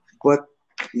 but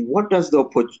what are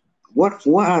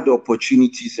the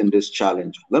opportunities in this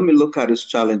challenge? Let me look at this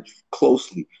challenge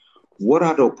closely. What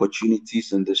are the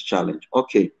opportunities in this challenge?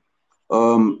 Okay.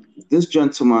 This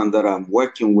gentleman that I'm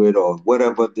working with, or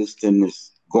whatever this thing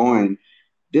is going,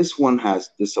 this one has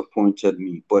disappointed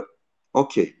me. But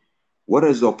okay, what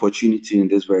is the opportunity in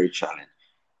this very challenge?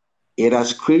 It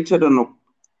has created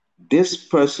this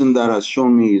person that has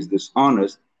shown me is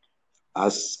dishonest,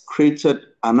 has created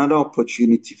another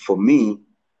opportunity for me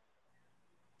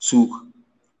to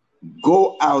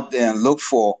go out there and look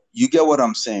for, you get what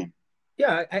I'm saying?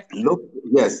 Yeah.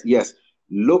 Yes.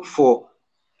 Look for,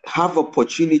 have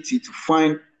opportunity to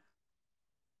find.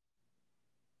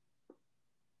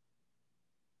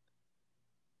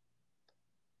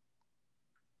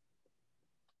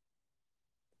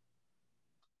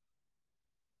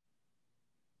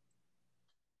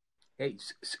 Hey,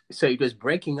 so it was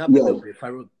breaking up a little bit,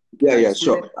 Farouk. Yeah,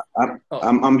 sure.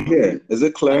 I'm here. Is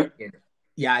it clear?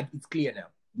 Yeah, it's clear now.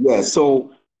 Yeah,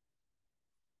 so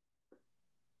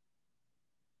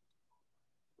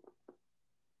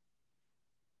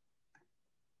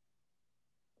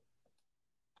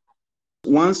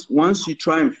once you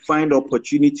try and find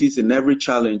opportunities in every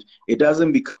challenge, it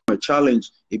doesn't become a challenge,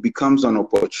 it becomes an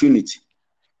opportunity.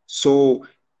 So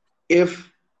if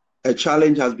a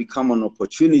challenge has become an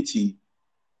opportunity,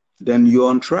 then you're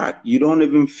on track. You don't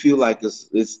even feel like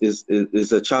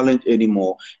it's a challenge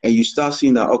anymore. And you start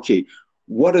seeing that, okay,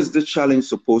 what is this challenge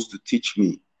supposed to teach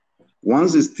me?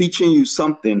 Once it's teaching you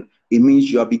something, it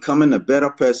means you are becoming a better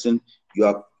person.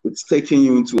 It's taking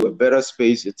you into a better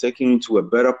space. It's taking you into a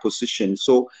better position.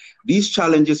 So these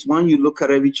challenges, when you look at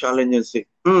every challenge and say,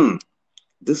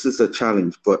 this is a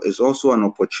challenge, but it's also an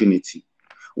opportunity.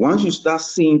 Once you start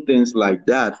seeing things like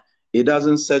that, it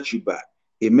doesn't set you back.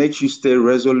 It makes you stay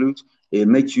resolute. It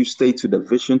makes you stay to the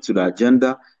vision, to the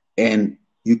agenda, and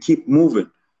you keep moving.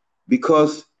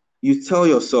 Because you tell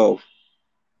yourself,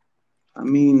 I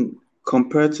mean,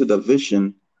 compared to the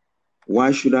vision,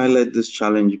 why should I let this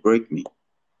challenge break me?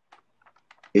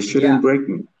 It shouldn't Yeah, break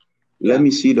me. Let yeah,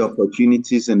 me see the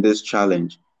opportunities in this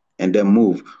challenge and then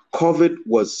move. COVID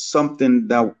was something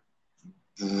that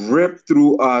ripped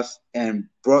through us and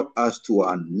brought us to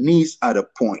our knees at a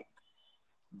point.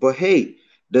 But hey,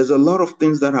 there's a lot of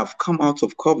things that have come out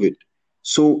of COVID.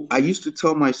 So I used to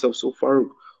tell myself, so far,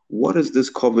 what is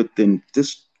this COVID thing?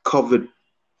 This COVID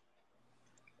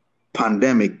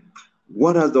pandemic,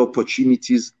 what are the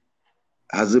opportunities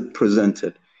has it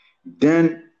presented?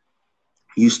 Then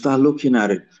you start looking at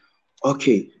it.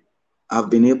 Okay, I've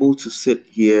been able to sit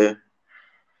here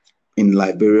in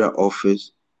Liberia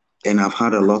office and I've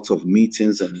had a lot of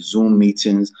meetings and Zoom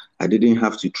meetings. I didn't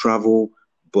have to travel,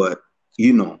 but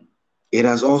you know, it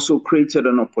has also created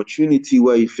an opportunity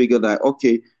where you figure that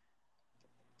okay,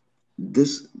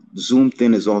 this Zoom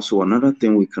thing is also another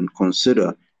thing we can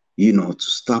consider, to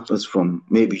stop us from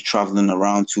maybe traveling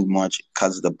around too much,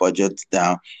 cuts the budget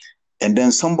down. And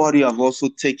then somebody have also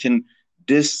taken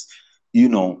this, you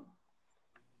know,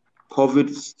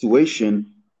 COVID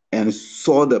situation and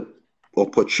saw the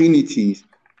opportunities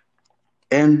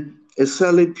and is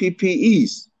selling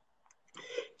PPEs.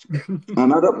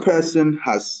 Another person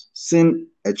has seen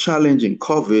a challenge in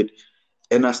COVID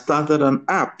and has started an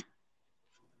app,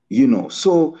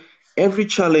 So every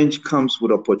challenge comes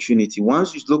with opportunity.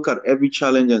 Once you look at every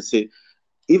challenge and say,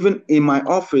 even in my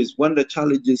office, when the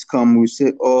challenges come, we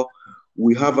say, oh,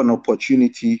 we have an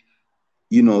opportunity,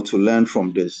 to learn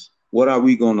from this. What are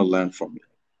we going to learn from it?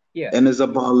 yeah, And it's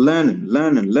about learning,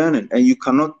 learning, learning. And you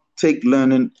cannot take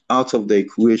learning out of the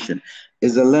equation.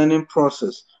 It's a learning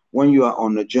process. When you are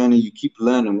on a journey, you keep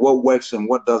learning what works and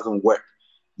what doesn't work.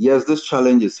 Yes, this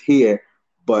challenge is here,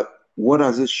 but what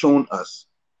has it shown us?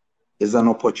 Is an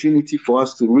opportunity for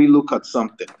us to relook at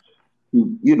something,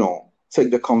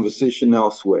 take the conversation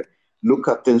elsewhere, look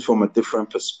at things from a different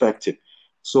perspective.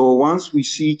 So once we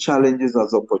see challenges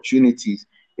as opportunities,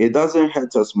 it doesn't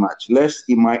hurt us much. Less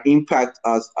it might impact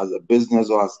us as a business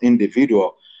or as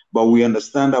individual, but we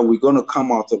understand that we're going to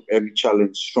come out of every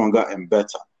challenge stronger and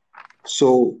better.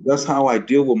 So that's how I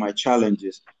deal with my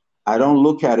challenges. I don't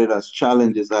look at it as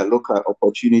challenges. I look at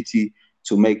opportunity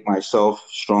to make myself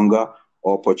stronger,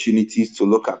 or opportunities to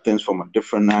look at things from a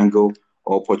different angle,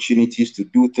 or opportunities to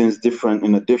do things different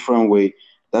in a different way.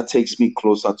 That takes me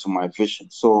closer to my vision.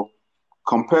 So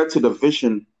compared to the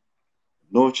vision,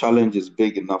 no challenge is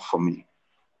big enough for me.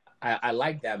 I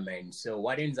like that, man. So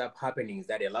what ends up happening is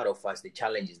that a lot of us, the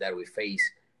challenges that we face,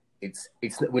 it's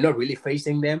we're not really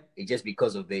facing them. It's just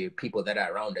because of the people that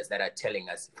are around us that are telling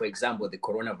us. For example, the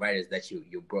coronavirus that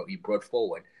you brought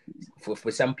forward.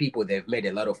 For some people, they've made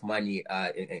a lot of money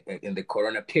in the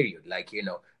corona period, like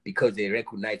because they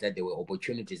recognize that there were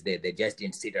opportunities there. They just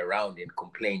didn't sit around and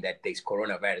complain that there's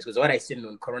coronavirus. Because what I seen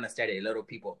when corona started, a lot of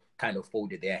people kind of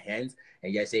folded their hands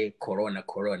and just say corona,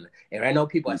 corona. And right now,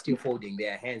 people are still folding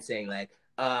their hands, saying like,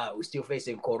 we're still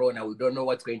facing corona. We don't know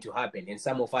what's going to happen. And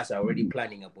some of us are already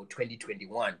planning about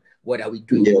 2021. What are we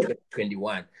doing in Yeah.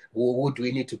 2021? Who do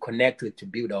we need to connect with to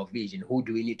build our vision? Who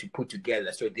do we need to put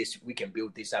together so we can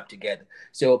build this up together?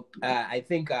 So I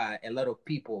think a lot of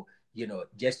people,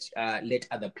 just let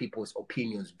other people's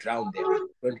opinions drown them.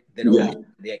 They don't Yeah. listen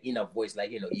to their inner voice. Like,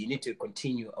 you need to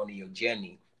continue on your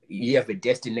journey. You have a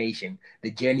destination.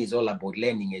 The journey is all about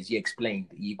learning, as you explained.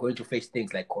 You're going to face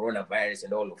things like coronavirus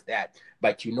and all of that,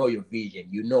 but you know your vision,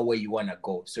 you know where you want to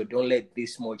go. So don't let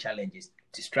these small challenges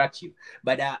distract you.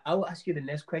 But I will ask you the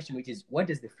next question, which is, what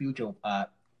does the future of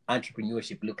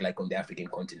entrepreneurship look like on the African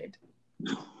continent?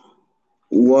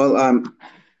 Well,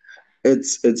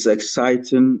 it's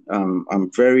exciting. I'm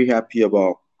very happy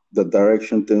about the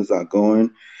direction things are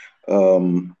going.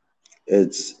 Um,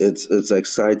 it's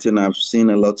exciting. I've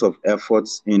seen a lot of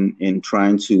efforts in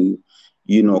trying to,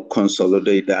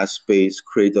 consolidate that space,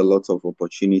 create a lot of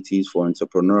opportunities for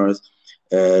entrepreneurs,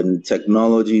 and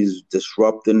technology is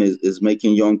disrupting, is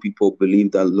making young people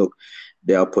believe that look,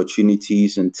 there are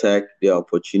opportunities in tech, there are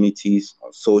opportunities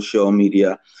on social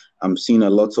media. I'm seeing a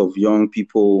lot of young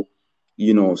people,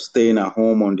 staying at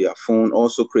home on their phone,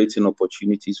 also creating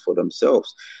opportunities for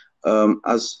themselves.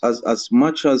 As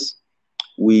much as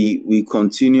we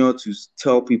continue to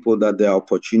tell people that there are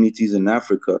opportunities in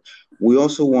Africa, we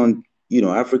also want,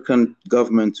 African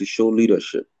government to show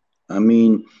leadership. I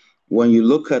mean, when you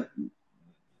look at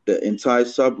the entire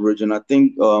sub-region, I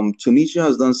think Tunisia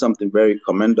has done something very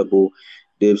commendable.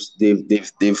 They've they've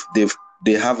they've they've, they've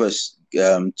they have a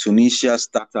Tunisia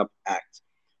Startup Act,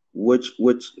 which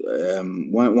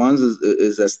once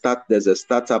is a start. There's a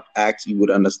startup act. You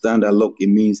would understand that. Look, it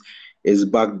means it's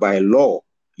backed by law.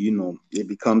 it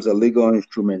becomes a legal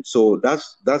instrument. So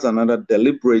that's another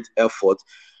deliberate effort.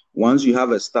 Once you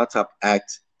have a startup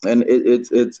act, and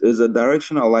it's a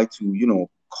direction I like to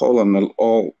call on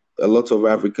a lot of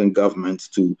African governments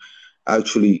to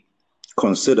actually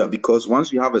consider, because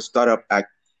once you have a startup act,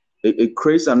 it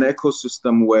creates an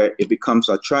ecosystem where it becomes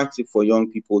attractive for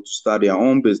young people to start their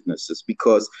own businesses,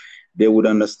 because they would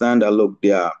understand that, look,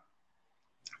 there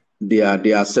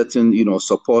are certain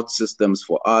support systems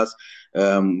for us,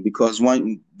 because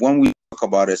when we talk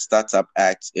about a startup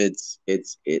act, it's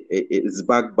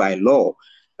backed by law.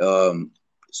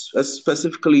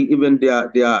 Specifically, even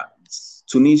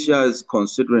Tunisia is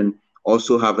considering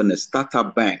also having a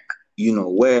startup bank,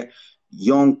 where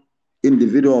young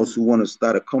individuals who want to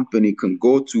start a company can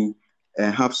go to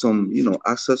and have some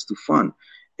access to fund.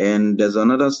 And there's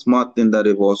another smart thing that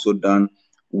they've also done,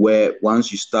 where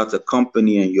once you start a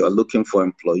company and you are looking for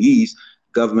employees,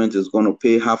 government is going to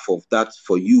pay half of that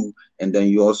for you, and then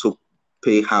you also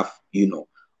pay half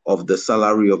of the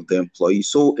salary of the employee.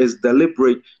 So it's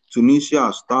deliberate. Tunisia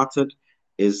has started,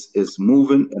 is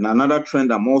moving. And another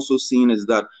trend I'm also seeing is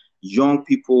that young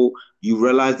people, you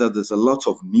realize that there's a lot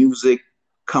of music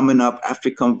coming up,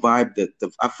 African vibe, that the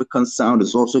African sound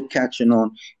is also catching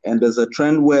on. And there's a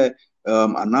trend where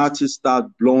an artist starts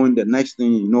blowing, the next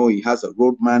thing you know, he has a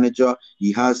road manager,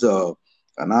 he has an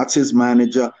artist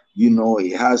manager,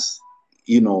 he has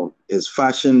his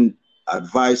fashion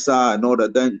advisor and all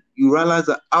that. Then you realize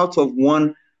that out of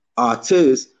one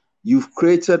artist, you've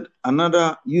created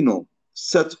another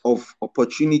set of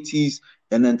opportunities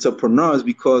and entrepreneurs,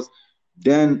 because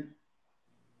then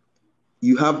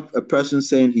you have a person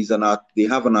saying they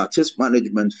have an artist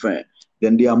management firm,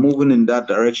 then they are moving in that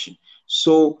direction.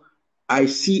 So I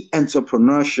see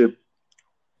entrepreneurship,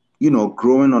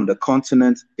 growing on the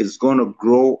continent. Is going to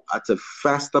grow at a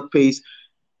faster pace.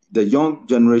 The young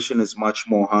generation is much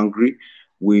more hungry.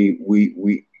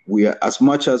 We are, as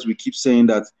much as we keep saying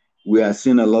that we are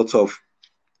seeing a lot of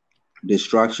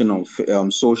distraction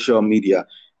on social media,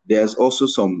 there's also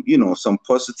some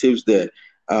positives there.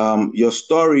 Your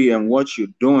story and what you're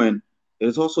doing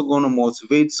is also going to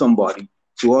motivate somebody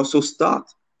to also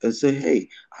start and say, hey,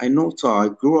 I know Tar, I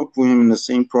grew up with him in the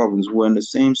same province, we're in the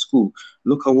same school.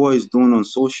 Look at what he's doing on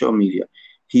social media.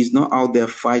 He's not out there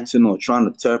fighting or trying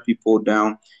to tear people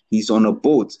down. He's on a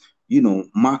boat,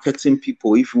 marketing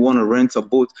people. If you want to rent a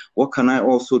boat, what can I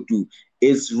also do?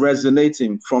 It's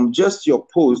resonating from just your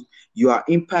post. You are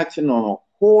impacting on a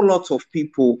whole lot of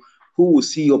people who will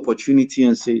see opportunity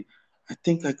and say, I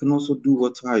think I can also do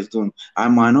what Tar is doing. I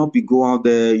might not be go out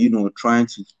there, trying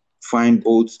to find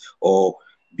boats or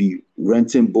be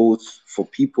renting boats for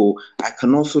people. I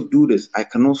can also do this. I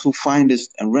can also find this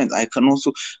and rent. I can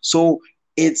also. So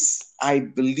I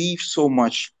believe so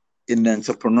much in the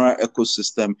entrepreneur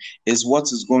ecosystem is what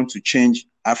is going to change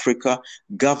Africa.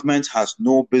 Government has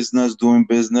no business doing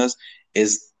business.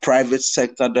 It's private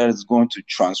sector that is going to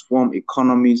transform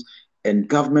economies, and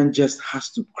government just has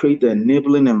to create the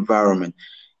enabling environment.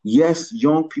 Yes,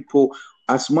 young people,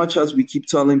 as much as we keep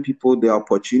telling people there are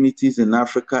opportunities in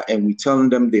Africa and we telling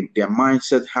them their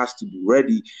mindset has to be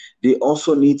ready, they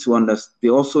also need to understand, they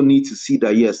also need to see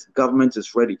that, yes, government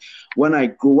is ready. When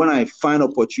I find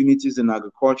opportunities in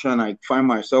agriculture and I find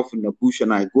myself in the bush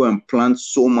and I go and plant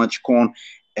so much corn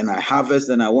and I harvest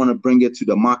and I want to bring it to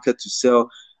the market to sell,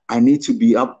 I need to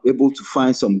be able to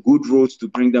find some good roads to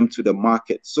bring them to the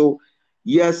market. So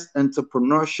yes,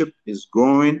 entrepreneurship is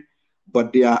growing,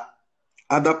 but there are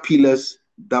other pillars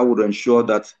that would ensure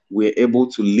that we're able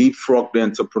to leapfrog the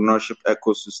entrepreneurship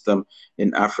ecosystem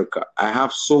in Africa. I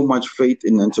have so much faith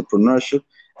in entrepreneurship,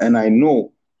 and I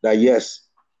know that, yes,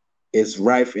 it's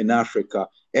rife in Africa.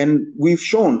 And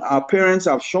our parents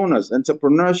have shown us,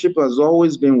 entrepreneurship has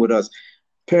always been with us.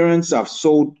 Parents have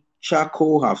sold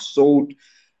charcoal, have sold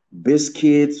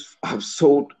biscuits, have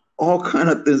sold all kind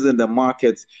of things in the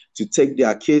market to take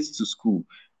their kids to school.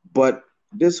 But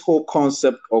this whole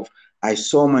concept of I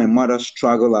saw my mother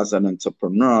struggle as an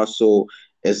entrepreneur, so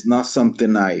it's not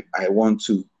something I want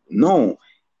to know.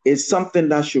 It's something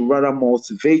that should rather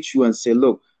motivate you and say,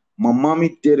 look, my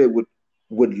mommy did it with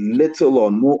little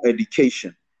or no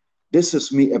education. This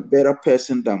is me, a better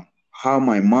person than how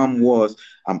my mom was.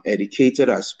 I'm educated.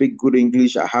 I speak good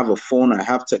English. I have a phone. I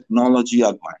have technology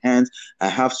at my hands. I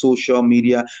have social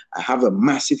media. I have a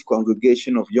massive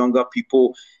congregation of younger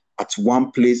people at one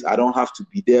place. I don't have to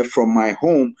be there from my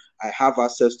home. I have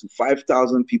access to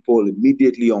 5,000 people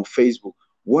immediately on Facebook.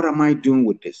 What am I doing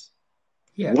with this?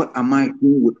 Yeah. What am I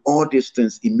doing with all these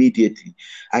things immediately?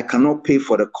 I cannot pay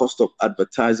for the cost of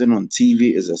advertising on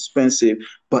TV, is expensive,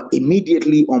 but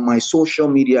immediately on my social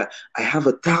media, I have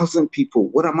 1,000 people.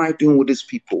 What am I doing with these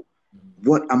people?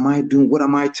 What am I doing? What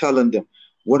am I telling them?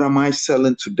 What am I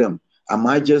selling to them? Am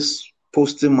I just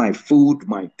posting my food,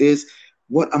 my this?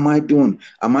 What am I doing?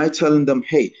 Am I telling them,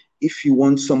 hey, if you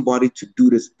want somebody to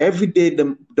do this every day,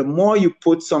 the more you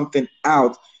put something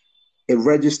out, it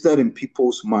registered in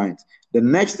people's minds. The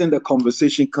next thing the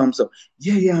conversation comes up,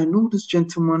 yeah, I know this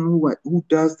gentleman who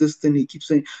does this thing. He keeps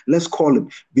saying, let's call him.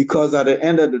 Because at the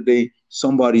end of the day,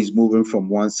 somebody's moving from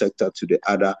one sector to the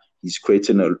other. He's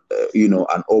creating an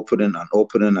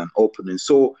opening.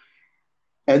 So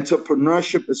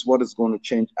entrepreneurship is what is going to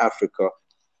change Africa.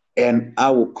 And I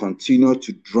will continue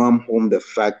to drum home the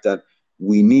fact that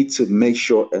we need to make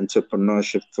sure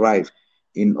entrepreneurship thrive.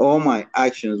 In all my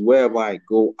actions, wherever I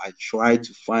go, I try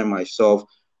to find myself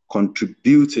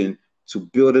contributing to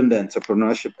building the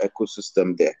entrepreneurship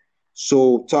ecosystem there.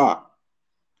 So,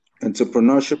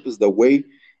 entrepreneurship is the way.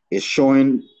 It's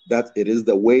showing that it is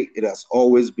the way. It has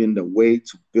always been the way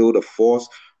to build a force.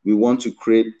 We want to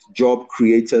create job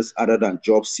creators other than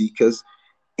job seekers.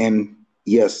 And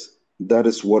yes, that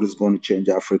is what is going to change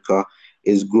Africa.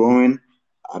 It's growing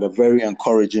at a very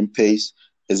encouraging pace.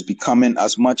 It's becoming,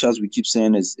 as much as we keep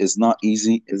saying it's not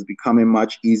easy, it's becoming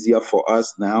much easier for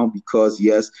us now because,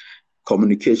 yes,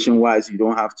 communication-wise, you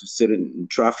don't have to sit in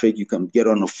traffic. You can get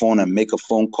on the phone and make a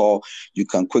phone call. You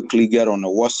can quickly get on a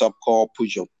WhatsApp call,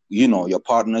 put your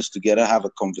partners together, have a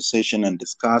conversation and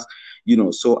discuss,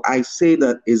 So I say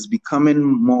that it's becoming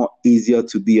more easier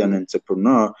to be an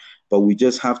entrepreneur, but we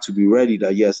just have to be ready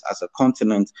that, yes, as a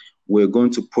continent, we're going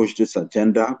to push this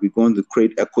agenda. We're going to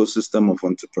create ecosystem of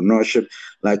entrepreneurship.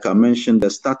 Like I mentioned, the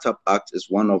Startup Act is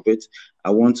one of it.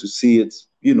 I want to see it,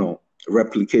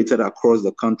 replicated across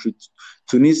the country.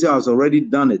 Tunisia has already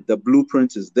done it. The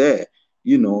blueprint is there.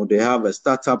 They have a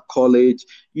startup college.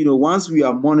 Once we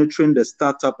are monitoring the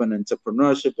startup and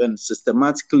entrepreneurship and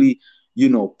systematically,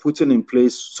 putting in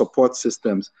place support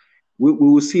systems, we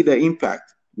will see the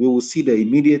impact. We will see the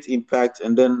immediate impact,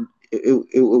 and then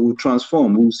it will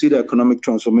transform. We will see the economic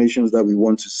transformations that we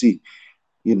want to see.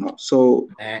 So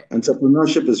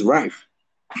entrepreneurship is rife.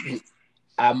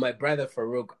 My brother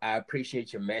Farouk, I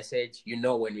appreciate your message.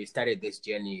 When we started this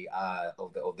journey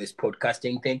of this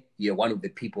podcasting thing, you're one of the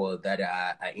people that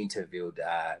I interviewed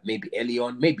maybe early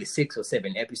on, maybe 6 or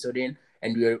 7 episodes in,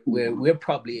 and we're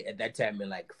probably at that time in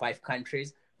like 5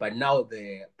 countries. But now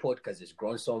the podcast has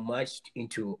grown so much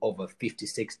into over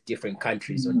 56 different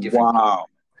countries on different,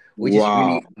 which is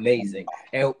really amazing.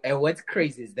 And what's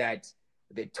crazy is that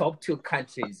the top 2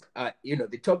 countries,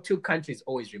 the top 2 countries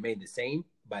always remain the same,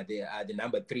 but the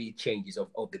number 3 changes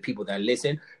of the people that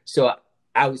listen. So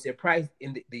I was surprised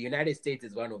in the United States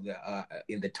is one of the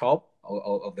in the top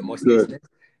of the most listeners,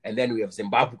 and then we have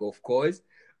Zimbabwe, of course.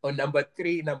 On number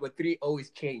 3 always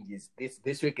changes.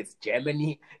 This week it's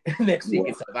Germany, next week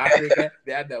it's South Africa,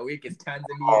 the other week it's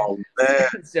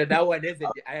Tanzania. So that one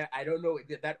isn't. I don't know,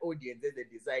 that audience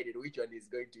isn't decided which one is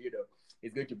going to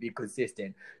is going to be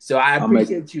consistent. So I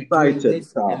appreciate you doing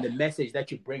this and the message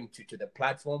that you bring to the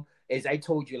platform. As I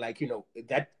told you,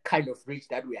 that kind of reach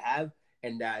that we have,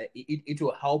 and it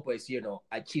will help us,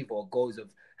 achieve our goals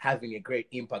of having a great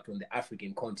impact on the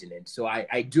African continent. So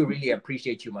I do really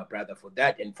appreciate you, my brother, for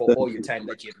that and for all your time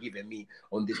that you've given me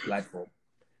on this platform.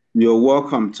 You're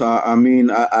welcome, Tar. I mean,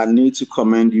 I need to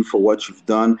commend you for what you've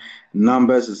done.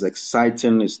 Numbers is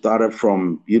exciting. It started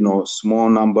from, small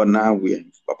number. Now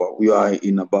we are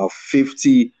in about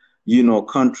 50,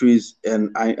 countries,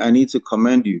 and I need to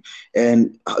commend you.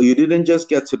 And you didn't just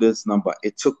get to this number.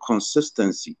 It took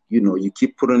consistency. You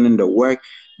keep putting in the work.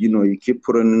 You keep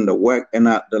putting in the work. And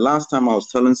the last time I was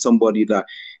telling somebody that,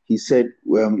 he said,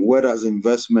 where does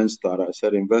investment start? I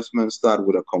said, investment start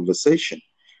with a conversation.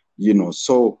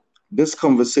 So this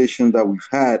conversation that we've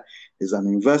had is an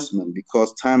investment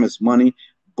because time is money,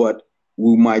 but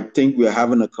we might think we're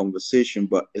having a conversation,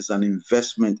 but it's an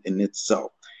investment in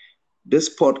itself.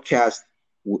 This podcast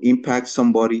will impact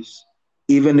somebody's.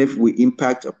 Even if we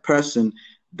impact a person,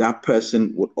 that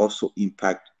person would also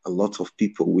impact a lot of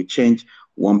people. We change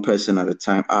one person at a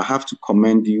time. I have to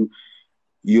commend you.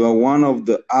 You are one of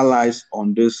the allies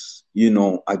on this,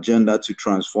 agenda to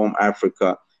transform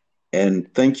Africa.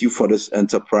 And thank you for this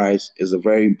enterprise. It's a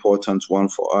very important one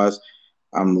for us.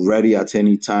 I'm ready at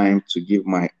any time to give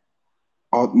my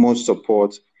utmost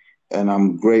support. And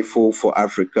I'm grateful for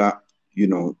Africa,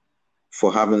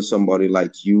 for having somebody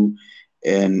like you.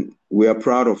 And we are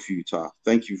proud of you, Tar.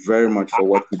 Thank you very much for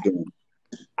what you're doing.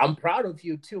 I'm proud of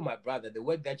you too, my brother. The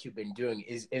work that you've been doing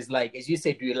is like, as you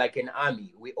said, we're like an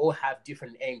army. We all have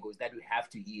different angles that we have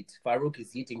to hit. Farouk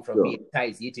is hitting from Sure. here, Ty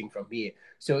is hitting from here.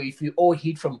 So if we all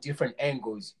hit from different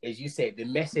angles, as you said, the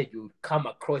message will come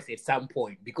across at some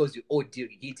point because we all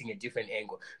hitting a different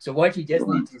angle. So what you just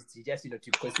need is to just,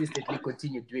 to consistently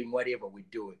continue doing whatever we're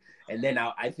doing. And then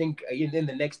I think in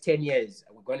the next 10 years,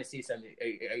 we're going to see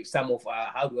some of,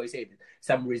 how do I say it,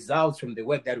 some results from the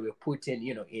work that we're putting,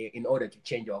 in order to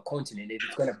change our continent.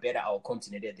 It's going to better our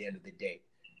continent at the end of the day.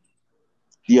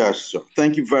 Yes, sir.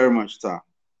 Thank you very much, Ty.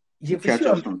 Yeah,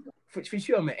 for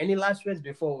sure, man. Any last words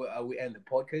before we end the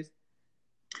podcast?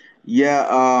 Yeah,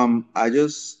 I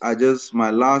just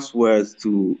my last words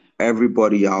to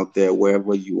everybody out there,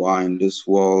 wherever you are in this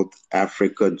world,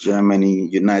 Africa, Germany,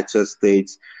 United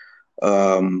States,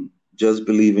 just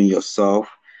believe in yourself.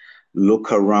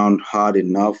 Look around hard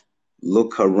enough.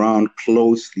 Look around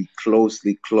closely.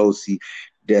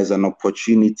 There's an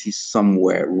opportunity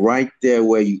somewhere right there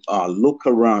where you are. Look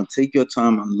around. Take your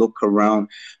time and look around.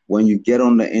 When you get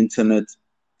on the internet,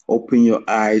 open your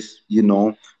eyes,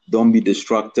 don't be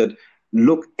distracted.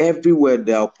 Look everywhere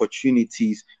there are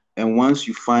opportunities. And once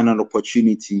you find an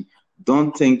opportunity,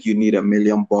 don't think you need $1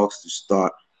 million to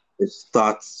start. It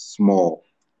starts small.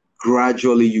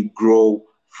 Gradually you grow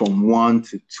from 1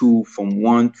 to 2,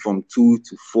 from 2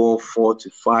 to 4, 4 to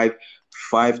 5,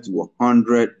 5 to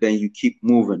 100. Then you keep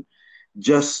moving.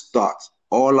 Just start.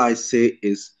 All I say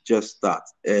is just start.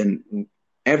 And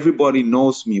everybody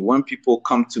knows me. When people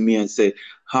come to me and say,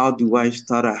 how do I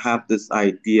start? I have this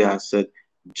idea. I said,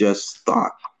 just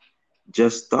start.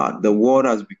 Just start. The world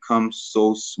has become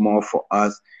so small for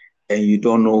us, and you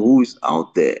don't know who is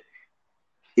out there.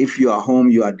 If you are home,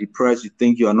 you are depressed, you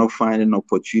think you are not finding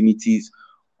opportunities,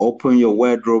 open your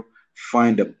wardrobe,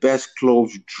 find the best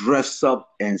clothes, dress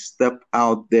up, and step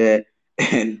out there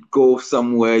and go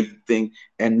somewhere you think,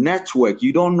 and network.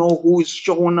 You don't know who is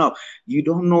showing up. You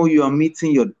don't know you are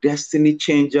meeting your destiny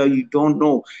changer. You don't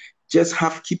know. Just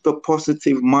keep a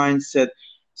positive mindset,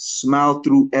 smile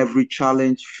through every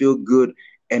challenge, feel good.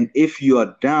 And if you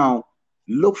are down,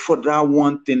 look for that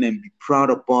one thing and be proud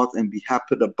about and be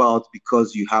happy about,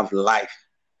 because you have life.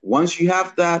 Once you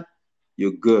have that,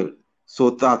 you're good. So,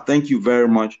 thank you very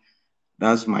much.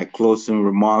 That's my closing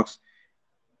remarks.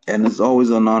 And it's always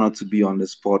an honor to be on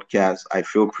this podcast. I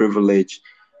feel privileged.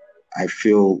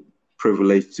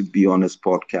 To be on this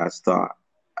podcast.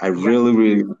 I really,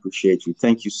 really appreciate you.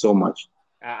 Thank you so much.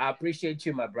 I appreciate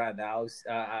you, my brother.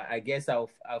 I guess I'll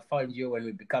find you when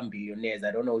we become billionaires. I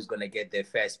don't know who's gonna get there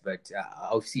first, but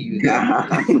I'll see you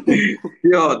there.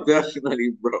 Yo,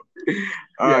 definitely, bro.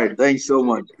 All right, thanks so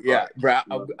much. Yeah, bro.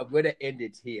 I'm gonna end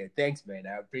it here. Thanks, man.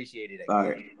 I appreciate it.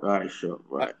 All right, sure.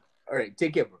 Right. All right,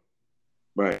 take care, bro.